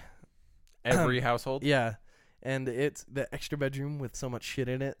every household. yeah, and it's the extra bedroom with so much shit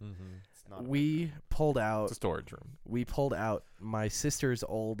in it. Mm-hmm. It's not. We pulled It's out a storage room. my sister's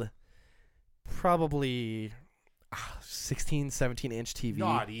old, probably 16, 17-inch TV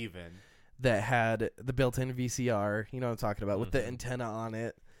not even. that had the built-in VCR, you know what I'm talking about, with the Mhm. antenna on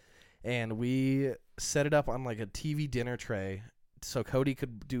it. And we set it up on like a TV dinner tray so Cody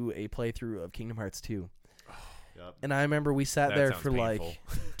could do a playthrough of Kingdom Hearts 2. Yep. And I remember we sat That there sounds for painful. like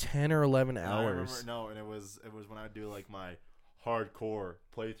 10 or 11 And I remember, hours. no, and it was when I would do like my hardcore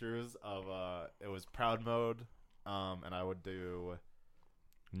playthroughs of it was proud mode, and I would do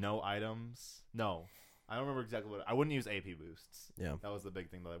no items. No, I don't remember exactly what I wouldn't use AP boosts. Yeah. That was the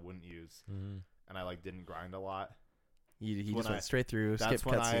big thing that I wouldn't use, Mm-hmm. and I like didn't grind a lot. He when just I- went straight through, That's skipped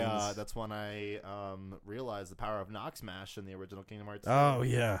when cutscenes. that's when I realized the power of Knock Smash in the original Kingdom Hearts. Oh,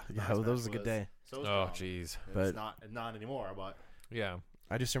 yeah. Knock Yeah, that was Smash a good day. So Oh, strong. jeez. It's But- not anymore, but Yeah.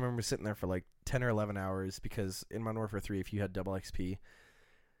 I just remember sitting there for like 10 or 11 hours because in Modern Warfare 3, if you had double XP,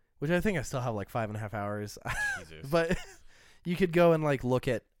 which I think I still have like 5.5 hours, Jesus. but you could go and like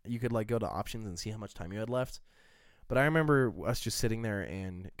you could like go to options and see how much time you had left. But I remember us just sitting there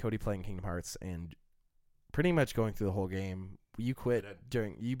and Cody playing Kingdom Hearts and pretty much going through the whole game. You quit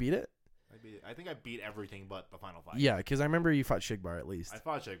you beat it? I think I beat everything but the final fight. Yeah, because I remember you fought Shigbar at least. I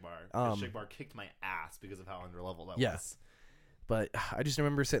fought Shigbar. Shigbar kicked my ass because of how underleveled that was. But I just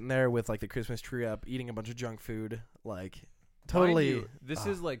remember sitting there with like the Christmas tree up, eating a bunch of junk food, like totally. Mind you, this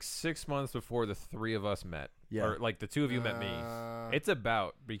is like 6 months before the three of us met. Yeah. Or like the two of you met me. It's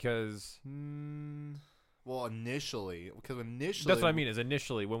about because well, initially, that's what I mean. Is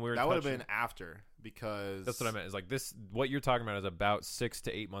initially when we were that would have been after because that's what I meant. Is like this. What you're talking about is about 6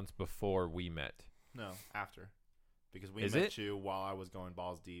 to 8 months before we met. No, after, because we Is met it? you while I was going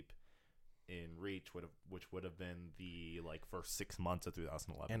balls deep in Reach, which would have been the like first 6 months of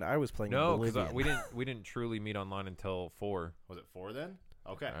 2011. And I was playing No, because Oblivion. we didn't truly meet online until 4. Was it 4 then?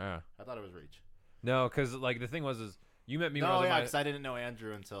 Okay, Yeah. I thought it was Reach. No, because like the thing is you met me when I No, was in yeah, my because I didn't know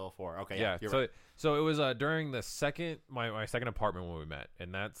Andrew until 4. Okay, yeah. you're So right. so it was during the second my second apartment when we met,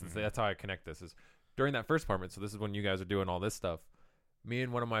 and that's how I connect this is during that first apartment. So this is when you guys are doing all this stuff. Me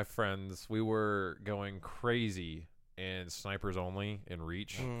and one of my friends, we were going crazy in snipers only in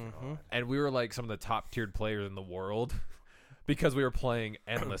Reach, Mhm. and we were like some of the top tiered players in the world because we were playing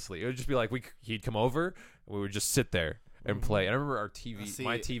endlessly. It would just be like he'd come over, and we would just sit there and play. And I remember our TV, See,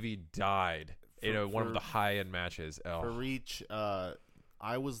 my TV died. One of the high end matches. Oh. For Reach,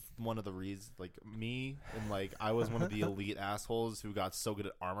 I was one of the reasons, like me, and like I was one of the elite assholes who got so good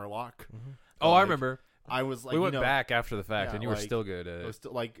at armor lock. Oh, Like, I remember. I was like, We went back after the fact, yeah, and you were like, still good at It it. was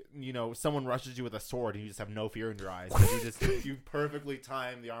still, like, someone rushes you with a sword and you just have no fear in your eyes. Like, you perfectly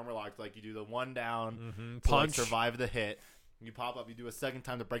time the armor lock. Like you do the one down, to, like, Punch. survive the hit. You pop up, you do a second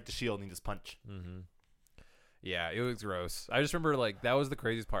time to break the shield, and you just punch. Yeah, it was gross. I just remember like that was the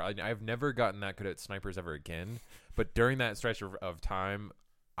craziest part. I've never gotten that good at snipers ever again. But during that stretch of time,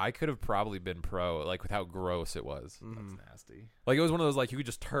 I could have probably been pro, like with how gross it was. That's nasty. Like it was one of those like you could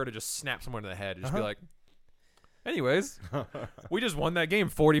just turn and just snap someone in the head and just be like, anyways, we just won that game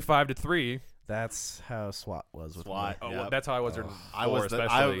 45-3. That's how SWAT was with SWAT. me. Oh, Yep. well, that's how I was during I 4 was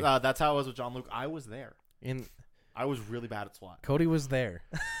especially. that's how I was with John Luke. I was there. In I was really bad at SWAT. Cody was there.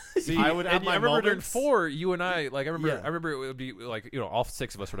 See, I would have and my I remember during moments. 4, you and I, like, I Yeah. remember it would be like, all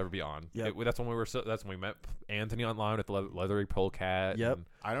 6 of us would ever be on. Yep. That's when that's when we met Anthony online with the leathery polecat. Yep. and-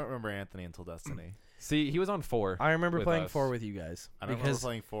 I don't remember Anthony until Destiny. See, he was on 4. I remember with playing us. 4 with you guys I don't remember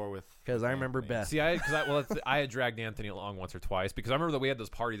playing 4 with because I remember Anthony. Beth. See, I had dragged Anthony along once or twice because I remember that we had those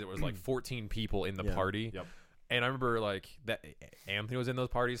parties that was like 14 people in the Yeah. party. Yep. And I remember like that Anthony was in those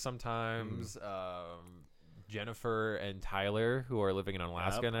parties sometimes. Jennifer and Tyler, who are living in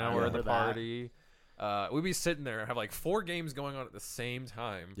Alaska Yep, I now, were in the remember that. party. We'd be sitting there and have like 4 games going on at the same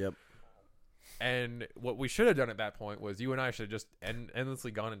time. Yep. And what we should have done at that point was you and I should have just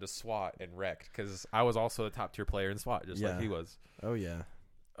endlessly gone into SWAT and wrecked because I was also a top tier player in SWAT, just like Yeah. he was. Oh yeah.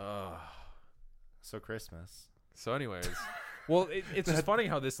 So Christmas. So, anyways, well, it's just funny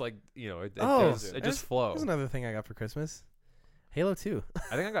how this like it Oh, does, it that's- just flows. That's another thing I got for Christmas. Halo 2.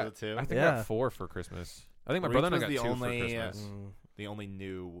 I think I got Halo 2? I think I Yeah. got 4 for Christmas. I think my Reach brother and I was got the 2 only, for Christmas. The only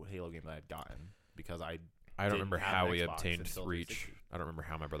new Halo game that I'd gotten because I I don't didn't remember have how an we Xbox obtained until Reach. 360. I don't remember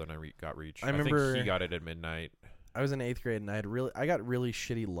how my brother and I got Reach. I think remember- he got it at midnight. I was in 8th grade and I got really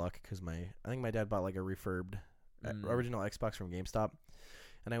shitty luck because I think my dad bought like a refurbed original Xbox from GameStop,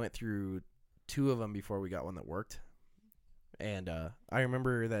 and I went through 2 of them before we got one that worked. And I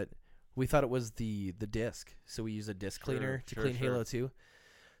remember that we thought it was the disc, so we used a disc cleaner to clean Halo 2.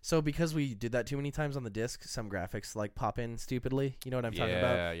 So because we did that too many times on the disc, some graphics like pop in stupidly. You know what I'm talking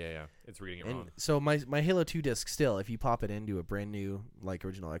about? Yeah. It's reading it And wrong. so my Halo 2 disc still, if you pop it into a brand new like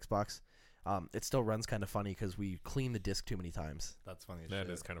original Xbox, it still runs kind of funny because we clean the disc too many times. That's funny as That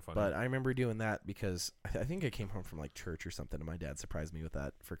shit. is kind of funny. But I remember doing that because I think I came home from like church or something, and my dad surprised me with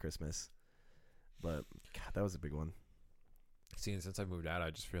that for Christmas. But God, that was a big one. See, and since I moved out,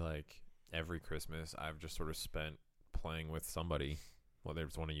 I just feel like every Christmas I've just sort of spent playing with somebody, whether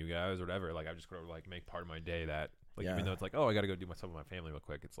it's one of you guys or whatever. Like I've just got to like make part of my day that, like, Yeah. even though it's like, oh, I got to go do stuff with my family real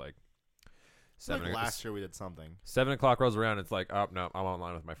quick. It's like Like last year we did something. 7 o'clock rolls around. It's like, oh no, I'm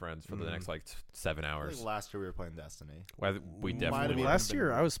online with my friends for the Mhm. next like 7 I hours. think last year we were playing Destiny. Well, we Might have definitely even were. Last been-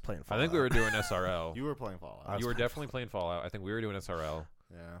 year I was playing I Fallout. think we were doing SRL. You were playing Fallout. I was You were playing definitely playing Fallout. I think we were doing SRL.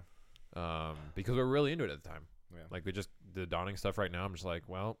 Yeah. Because we were really into it at the time. Yeah. Like the dawning stuff right now. I'm just like,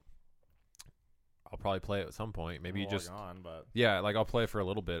 well, I'll probably play it at some point. Maybe I'm you just on, but like I'll play for a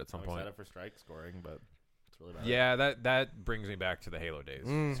little bit at some I'm point. excited for strike scoring, but it's really bad. Yeah, that brings me back to the Halo days.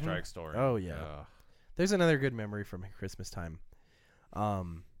 Mhm. Strike Story. Oh, yeah. There's another good memory from Christmas time.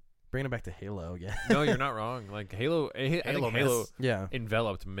 Bringing it back to Halo again. No, you're not wrong. Like Halo, I think Halo Yeah.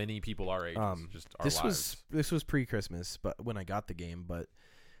 enveloped many people our age. Just our lives. This was pre-Christmas, but when I got the game, but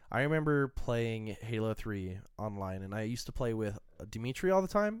I remember playing Halo 3 online, and I used to play with Dimitri all the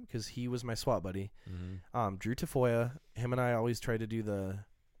time because he was my SWAT buddy. Mm-hmm. Drew Tafoya, him and I always tried to do the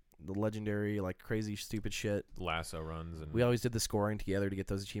legendary, like, crazy, stupid shit. Lasso runs, and We always did the scoring together to get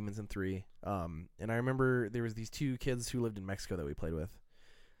those achievements in 3. And I remember there was these 2 kids who lived in Mexico that we played with.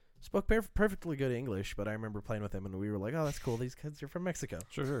 Spoke perfectly good English, but I remember playing with them, and we were like, oh, that's cool. These kids are from Mexico.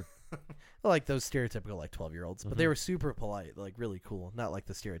 sure. Like those stereotypical, like, 12-year-olds. But they Mhm. were super polite, like, really cool. Not like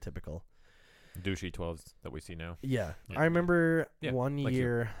the stereotypical. douchey 12s that we see now. Yeah. Yeah. I remember Yeah, one like you.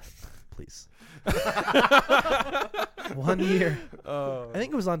 year. Please. One year. I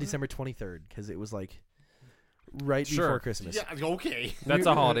think it was on December 23rd, because it was, like, right Sure. before Christmas. Yeah, okay. That's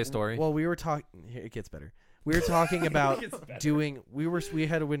a holiday story. Well, we were talking. It gets better. We were talking about doing. We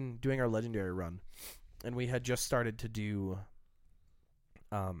had been doing our legendary run, and we had just started to do,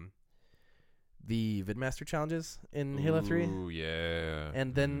 the Vidmaster challenges in Halo 3. Ooh, yeah.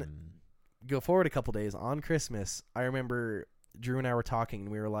 And then go forward a couple days on Christmas. I remember Drew and I were talking, and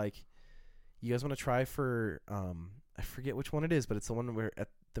we were like, "You guys want to try for?" I forget which one it is, but it's the one where at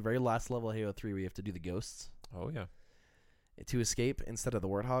the very last level of Halo 3, we have to do the ghosts Oh yeah. to escape instead of the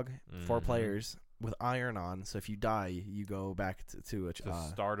Warthog. 4 Mhm. players with iron on, so if you die, you go back to a The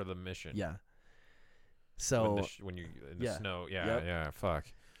start of the mission. yeah. So when you in the yeah. snow. Yeah, Yep. yeah. Fuck.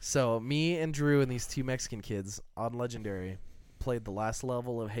 so me and Drew and these 2 Mexican kids on Legendary played the last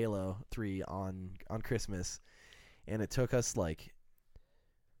level of Halo 3 on Christmas, and it took us like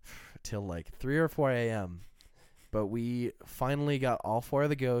till like 3 or 4 a.m. But we finally got all 4 of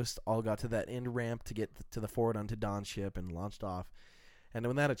the ghosts, all got to that end ramp to get to the forward onto Dawn's ship and launched off. And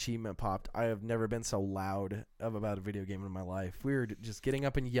when that achievement popped, I have never been so loud about a video game in my life. We were just getting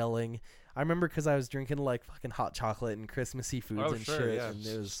up and yelling. I remember because I was drinking like fucking hot chocolate and Christmassy foods Oh, and sure, shit, yeah. and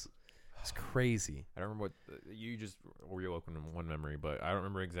it was crazy. I don't remember what you just reopened one memory, but I don't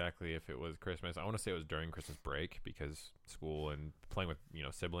remember exactly if it was Christmas. I want to say it was during Christmas break because school and playing with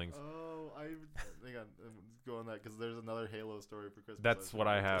siblings. Oh, I hang on. Go on that because there's another Halo story for Christmas. That's what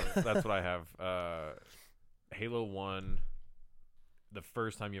I have. That's what I have. Halo 1, the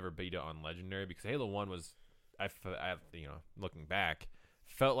first time you ever beat it on Legendary, because Halo 1 was, looking back,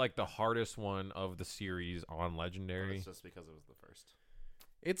 felt like the hardest one of the series on Legendary. It's just because it was the first.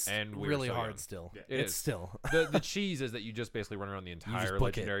 It's And we were really so hard young. still. Yeah. It It's is. still. The cheese is that you just basically run around the entire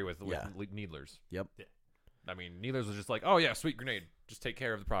book it. Legendary with Yeah. Needlers. Yep. Yeah. I mean, Needlers was just like, oh yeah, sweet grenade, just take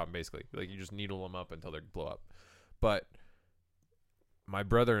care of the problem, basically. Like you just needle them up until they blow up. But my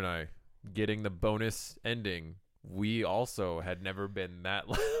brother and I getting the bonus ending, we also had never been that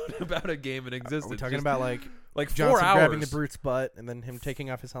loud about a game in existence. We're talking Just, about like like 4 Johnson hours. grabbing the brute's butt and then him taking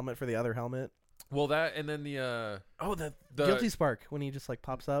off his helmet for the other helmet. Well, that and then the The the guilty spark when he just like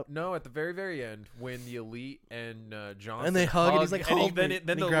pops up. no, at the very very end when the elite and Johnson And they hug, and he's like, and "Hold then me," then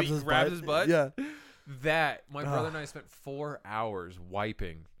and the he grabs elite his grabs butt. his butt. Yeah. That my brother Ugh. and I spent 4 hours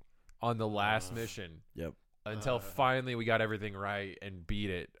wiping on the last mission. Yep. Until finally we got everything right and beat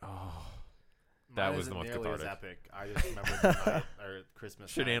it. Oh, that Mine was the isn't most nearly cathartic. as epic. I just remember the night, or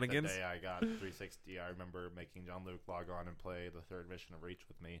Christmas Shenanigans? night, the day I got 360. I remember making John Luke log on and play the 3rd mission of Reach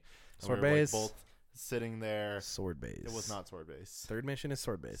with me. And Sword we were, base. both sitting there. Sword base. It was not sword base. 3rd mission is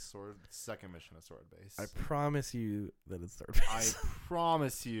sword base. Second mission is sword base. I promise you that it's sword I base.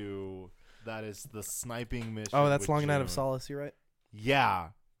 promise you that is the sniping mission. Oh, that's with long night of June. solace. You're right. Yeah,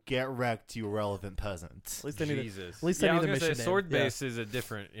 get wrecked, you irrelevant peasant. At least I knew that. Jesus. at least I yeah, knew was the gonna say, mission name. sword Yeah. base is a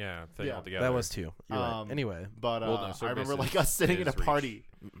different thing Yeah. altogether. That was 2. You're right. Anyway, But Well, no, sword I remember base like us sitting in a is Reach. party,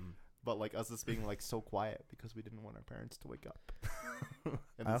 mm-mm. but like us just being like so quiet because we didn't want our parents to wake up.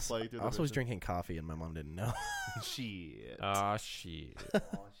 And I just also, play through I the also was mission. drinking coffee and my mom didn't know. Shit. Ah, shit. Aw,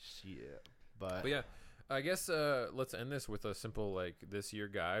 shit. But But yeah, I guess let's end this with a simple like this year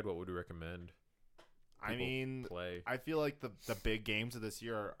guide. What would we recommend? I people mean, play I feel like the big games of this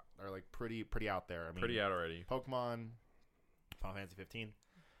year are like pretty out there. I mean, pretty out already. Pokemon, Final Fantasy 15.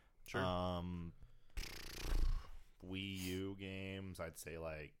 Sure. Wii U games, I'd say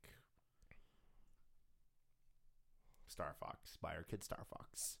like Star Fox. Buy your kid Star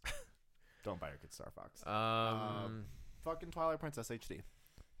Fox. Don't buy your kid Star Fox. Fucking Twilight Princess HD.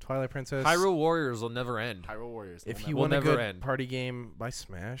 Twilight Princess. Hyrule Warriors will never end. Hyrule Warriors. If They'll you will want a never good end. party game, buy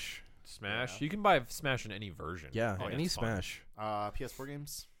Smash. Smash. Yeah. You can buy Smash in any version. Yeah, Oh, any it's fun. Smash. PS4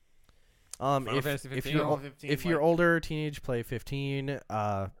 games. Final Fantasy If 15? you're Final 15, if you're like- older, teenage, play 15.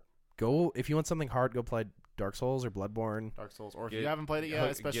 Go if you want something hard, go play Dark Souls or Bloodborne. Dark Souls, or if Get- you haven't played it yet,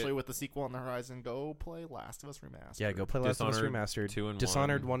 get- especially with the sequel on the horizon, go play Last of Us Remastered. Yeah, go play Last of Us Dishonored Remastered. 2 and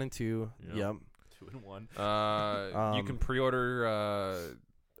Dishonored 1. 1 and 2. Yep. Yep. 2-in-1. You can pre-order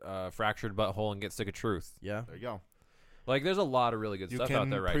Fractured Butthole and get Stick of Truth. Yeah. There you go. Like, there's a lot of really good You stuff can out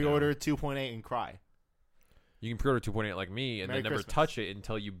there right pre-order now. 2.8 and cry, You can pre-order 2.8 like me and Merry then never Christmas. touch it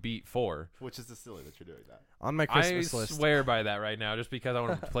until you beat 4. which is just silly that you're doing that. On my I Christmas list. swear by that right now, just because I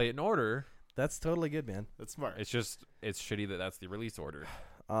want to play it in order. That's totally good, man. That's smart. It's shitty that that's the release order.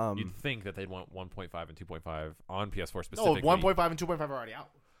 You'd think that they'd want 1.5 and 2.5 on PS4 no, specifically. 1.5 and 2.5 are already out.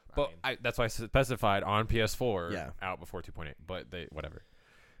 But that's why I specified on PS4 Yeah. out before 2.8. But they whatever.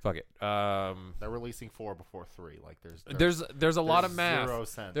 Fuck it. They're releasing 4 before 3. Like There's a lot of there's math. 0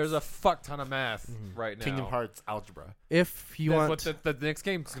 sense. There's a fuck ton of math Mhm. right now. Kingdom Hearts algebra. If you That's want, what the next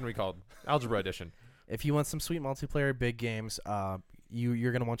game's gonna be called. Algebra Edition. if you want some sweet multiplayer big games,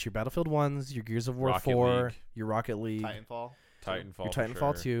 you're gonna want your Battlefield 1s, your Gears of War Rocket 4, League. your Rocket League, Titanfall. Titanfall. your for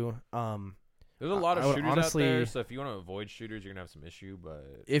Titanfall sure. 2. There's a lot of I would shooters honestly- out there, so if you want to avoid shooters, you're gonna have some issue. But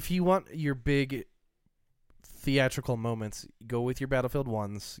If you want your big theatrical moments, go with your Battlefield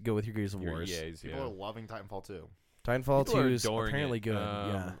 1s, go with your Gears of your Wars. EAs, People are loving Titanfall 2. Titanfall People 2 are is adoring apparently it. good.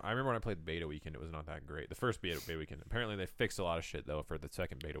 Yeah. I remember when I played beta weekend, it was not that great. The first beta weekend. Apparently, they fixed a lot of shit though for the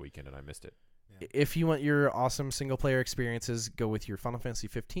second beta weekend, and I missed it. If you want your awesome single player experiences, go with your Final Fantasy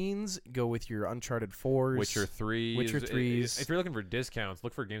 15s, go with your Uncharted 4s. Witcher 3. Witcher 3s. If you're looking for discounts,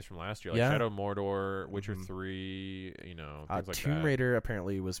 look for games from last year, like Yeah. Shadow of Mordor, Witcher Mhm. 3. Things like Tomb that. Raider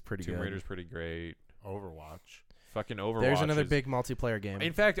apparently was pretty Tomb good. Raider's pretty great. Overwatch. Fucking Overwatch. There's another is- big multiplayer game.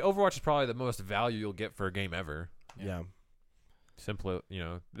 In fact, Overwatch is probably the most value you'll get for a game ever. yeah. Simple,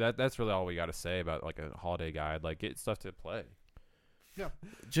 that's really all we got to say about like a holiday guide. Like, get stuff to play.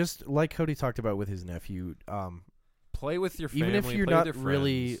 Just like Cody talked about with his nephew, Play with your family. even if you're play not with your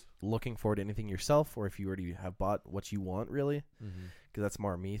really friends. looking forward to anything yourself, or if you already have bought what you want, really, because that's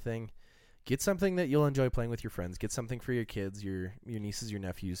more a me thing, get something that you'll enjoy playing with your friends. Get something for your kids, your nieces, your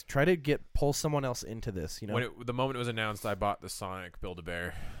nephews. Try to pull someone else into this. The moment it was announced, I bought the Sonic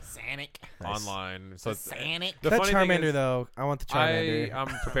Build-A-Bear Sonic. Nice. online. So it's, Sonic. the That funny thing Charmander is, though, I want the Charmander. I'm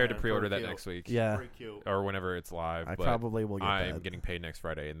prepared to Very pre-order that cute. next week. Yeah, Very cute. Or whenever it's live. I but probably will get I'm that. getting paid next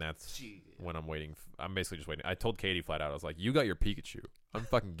Friday, and that's Gee. when I'm waiting. I'm basically just waiting. I told Katie flat out, I was like, "You got your Pikachu. I'm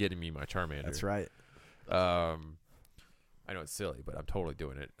fucking getting me my Charmander." That's right. I know it's silly, but I'm totally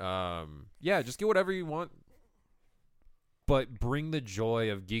doing it. Yeah, just get whatever you want, but bring the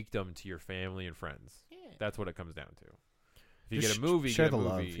joy of geekdom to your family and friends. Yeah. That's what it comes down to. If you Just get a movie, share get a the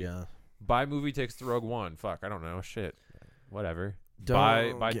movie. love. Yeah. Buy movie tickets to Rogue One. Fuck, I don't know. Shit, whatever.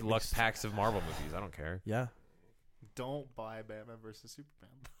 Don't Buy get deluxe mixed- packs of Marvel movies. I don't care. Yeah. Don't buy Batman versus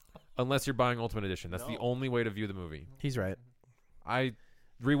Superman. Unless you're buying Ultimate Edition. That's the No. only way to view the movie. He's right. I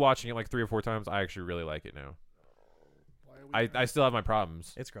rewatching it like 3 or 4 times. I actually really like it now. I still have my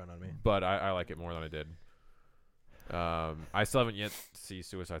problems, It's grown on me. but I like it more than I did. I still haven't yet see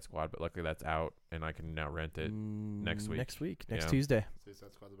Suicide Squad, but luckily that's out and I can now rent it. next week. Next week. Yeah. Next Tuesday.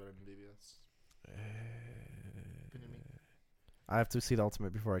 Suicide Squad's better than DBS. Opinion me. I have to see the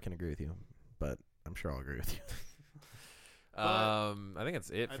Ultimate before I can agree with you, but I'm sure I'll agree with you. I think that's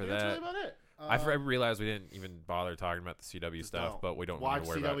it I for think that's that. really about it. I realized we didn't even bother talking about the CW Just stuff, don't. but we don't Watch need to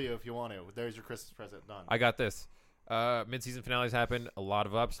worry about it. CW if you want to. There's your Christmas present done. I got this. Mid-season finales happened. A lot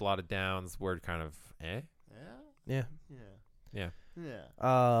of ups, a lot of downs. We're kind of yeah. Yeah. Yeah. Yeah.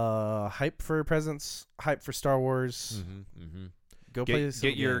 Yeah. Hype for presents. Hype for Star Wars. Go play some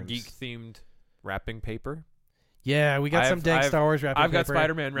Get your games. geek-themed wrapping paper. Yeah, we got some dank Star Wars wrapping I've got paper.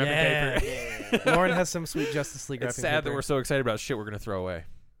 Spider-Man wrapping Yeah. paper. Lauren has some sweet Justice League It's wrapping sad paper. that we're so excited about shit we're gonna throw away.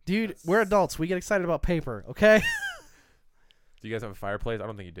 Dude, we're adults. We get excited about paper, okay? Do you guys have a fireplace? I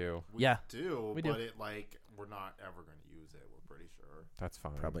don't think you do. We Yeah. do, We do. but we're not ever going to use it. We're pretty sure. That's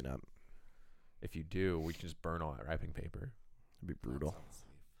fine. Probably not. If you do, we can just burn all that wrapping paper. It'd be brutal. That sounds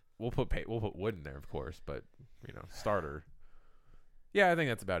safe. We'll put wood in there, of course, but starter. Yeah, I think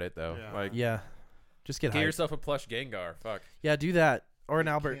that's about it though. Yeah. Like, Yeah. Just get get hyped. yourself a plush Gengar. Fuck. Yeah, do that. Or an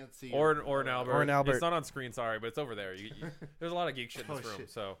You Albert. can't see Or it. an Albert. Or an Albert. It's not on screen, sorry, but it's over there. There's a lot of geek shit in this Oh, room. shit.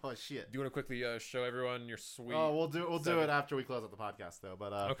 So, Oh shit. do you want to quickly show everyone your sweet? Oh, we'll do seven. it after we close out the podcast though.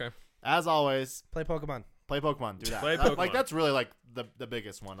 But Okay. as always, Play Pokemon. play Pokemon. Do that. Play Like Pokemon. that's really like the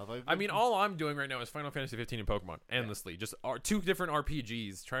biggest one. I mean, all I'm doing right now is Final Fantasy 15 and Pokemon endlessly. Just 2 different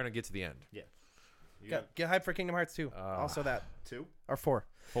RPGs trying to get to the end. you got Get hyped for Kingdom Hearts 2. Also that. 2, Or 4.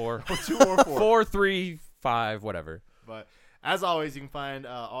 4, 2 or 4. 4, 3, 5, whatever. But As always, you can find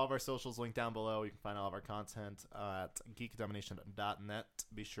all of our socials linked down below. You can find all of our content at geekdomination.net.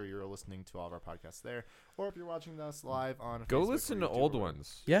 Be sure you're listening to all of our podcasts there. Or if you're watching us live on Go Facebook listen or to YouTube old or-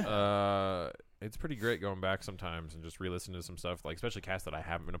 ones. Yeah. It's pretty great going back sometimes and just re-listen to some stuff, like especially casts that I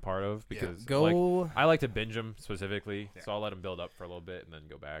haven't been a part of because Go like, I like to binge them specifically, Yeah. so I'll let them build up for a little bit and then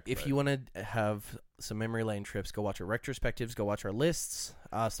go back. if but you want to have some memory lane trips, go watch our retrospectives, go watch our lists,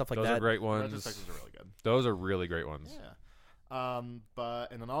 stuff like those that. are great ones. Retrospectives are really good. Those are really great ones. Yeah. And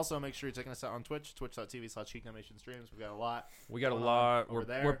then also make sure you're checking us out on Twitch, twitch.tv/geekdomination streams. We've got a lot. We got a going on lot. over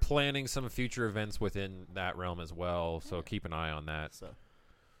there. We're planning some future events within that realm as well, so keep an eye on that. So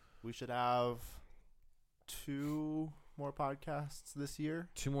we should have 2 more podcasts this year.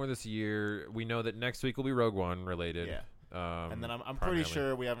 2 more this year. We know that next week will be Rogue One related. Yeah. And then I'm pretty primarily.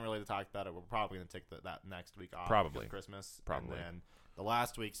 sure we haven't really talked about it. We're probably going to take that next week off. Probably. Because of Christmas. Probably. And then the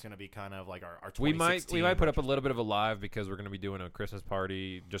last week's going to be kind of like our We 2016 might put up a little bit of a live because we're going to be doing a Christmas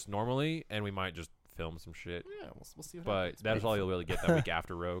party just normally, and we might just film some shit. Yeah, we'll see what But happens. that's all you'll really get that week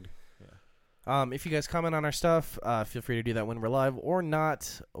after Rogue. If you guys comment on our stuff, feel free to do that when we're live or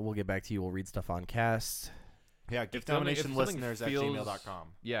not. We'll get back to you. We'll read stuff on cast. Yeah, If something giftdominationlisteners at feels- gmail.com.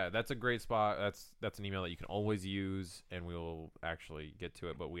 Yeah. Yeah, that's a great spot. That's an email that you can always use, and we'll actually get to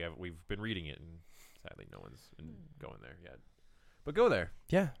it. But we've been reading it, and sadly, no one's been going there yet. But go there,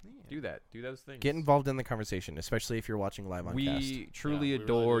 Yeah. do that, do those things. Get involved in the conversation, especially if you're watching live on cast. We truly Yeah, we really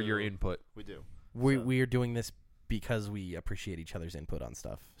adore do. your input. We do. So- We are doing this because we appreciate each other's input on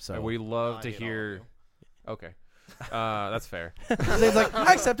stuff. So And we love I to hate all of hear. you. Okay, that's fair. Zane's like,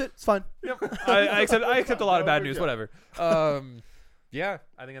 I accept it. It's fine. I accept a lot of bad There we news. go. Whatever. Yeah,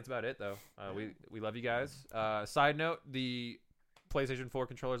 I think that's about it though. We love you guys. Side note: the PlayStation 4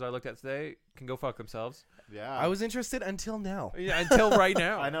 controllers I looked at today can go fuck themselves. Yeah. I was interested until now. Yeah, until right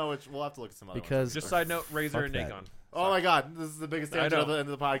now. I know, we'll have to look at some other Because Just side note: Razer Fuck and that. Nikon. Oh my god, this is the biggest I tangent know. of the end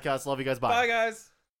of the podcast. Love you guys. Bye guys.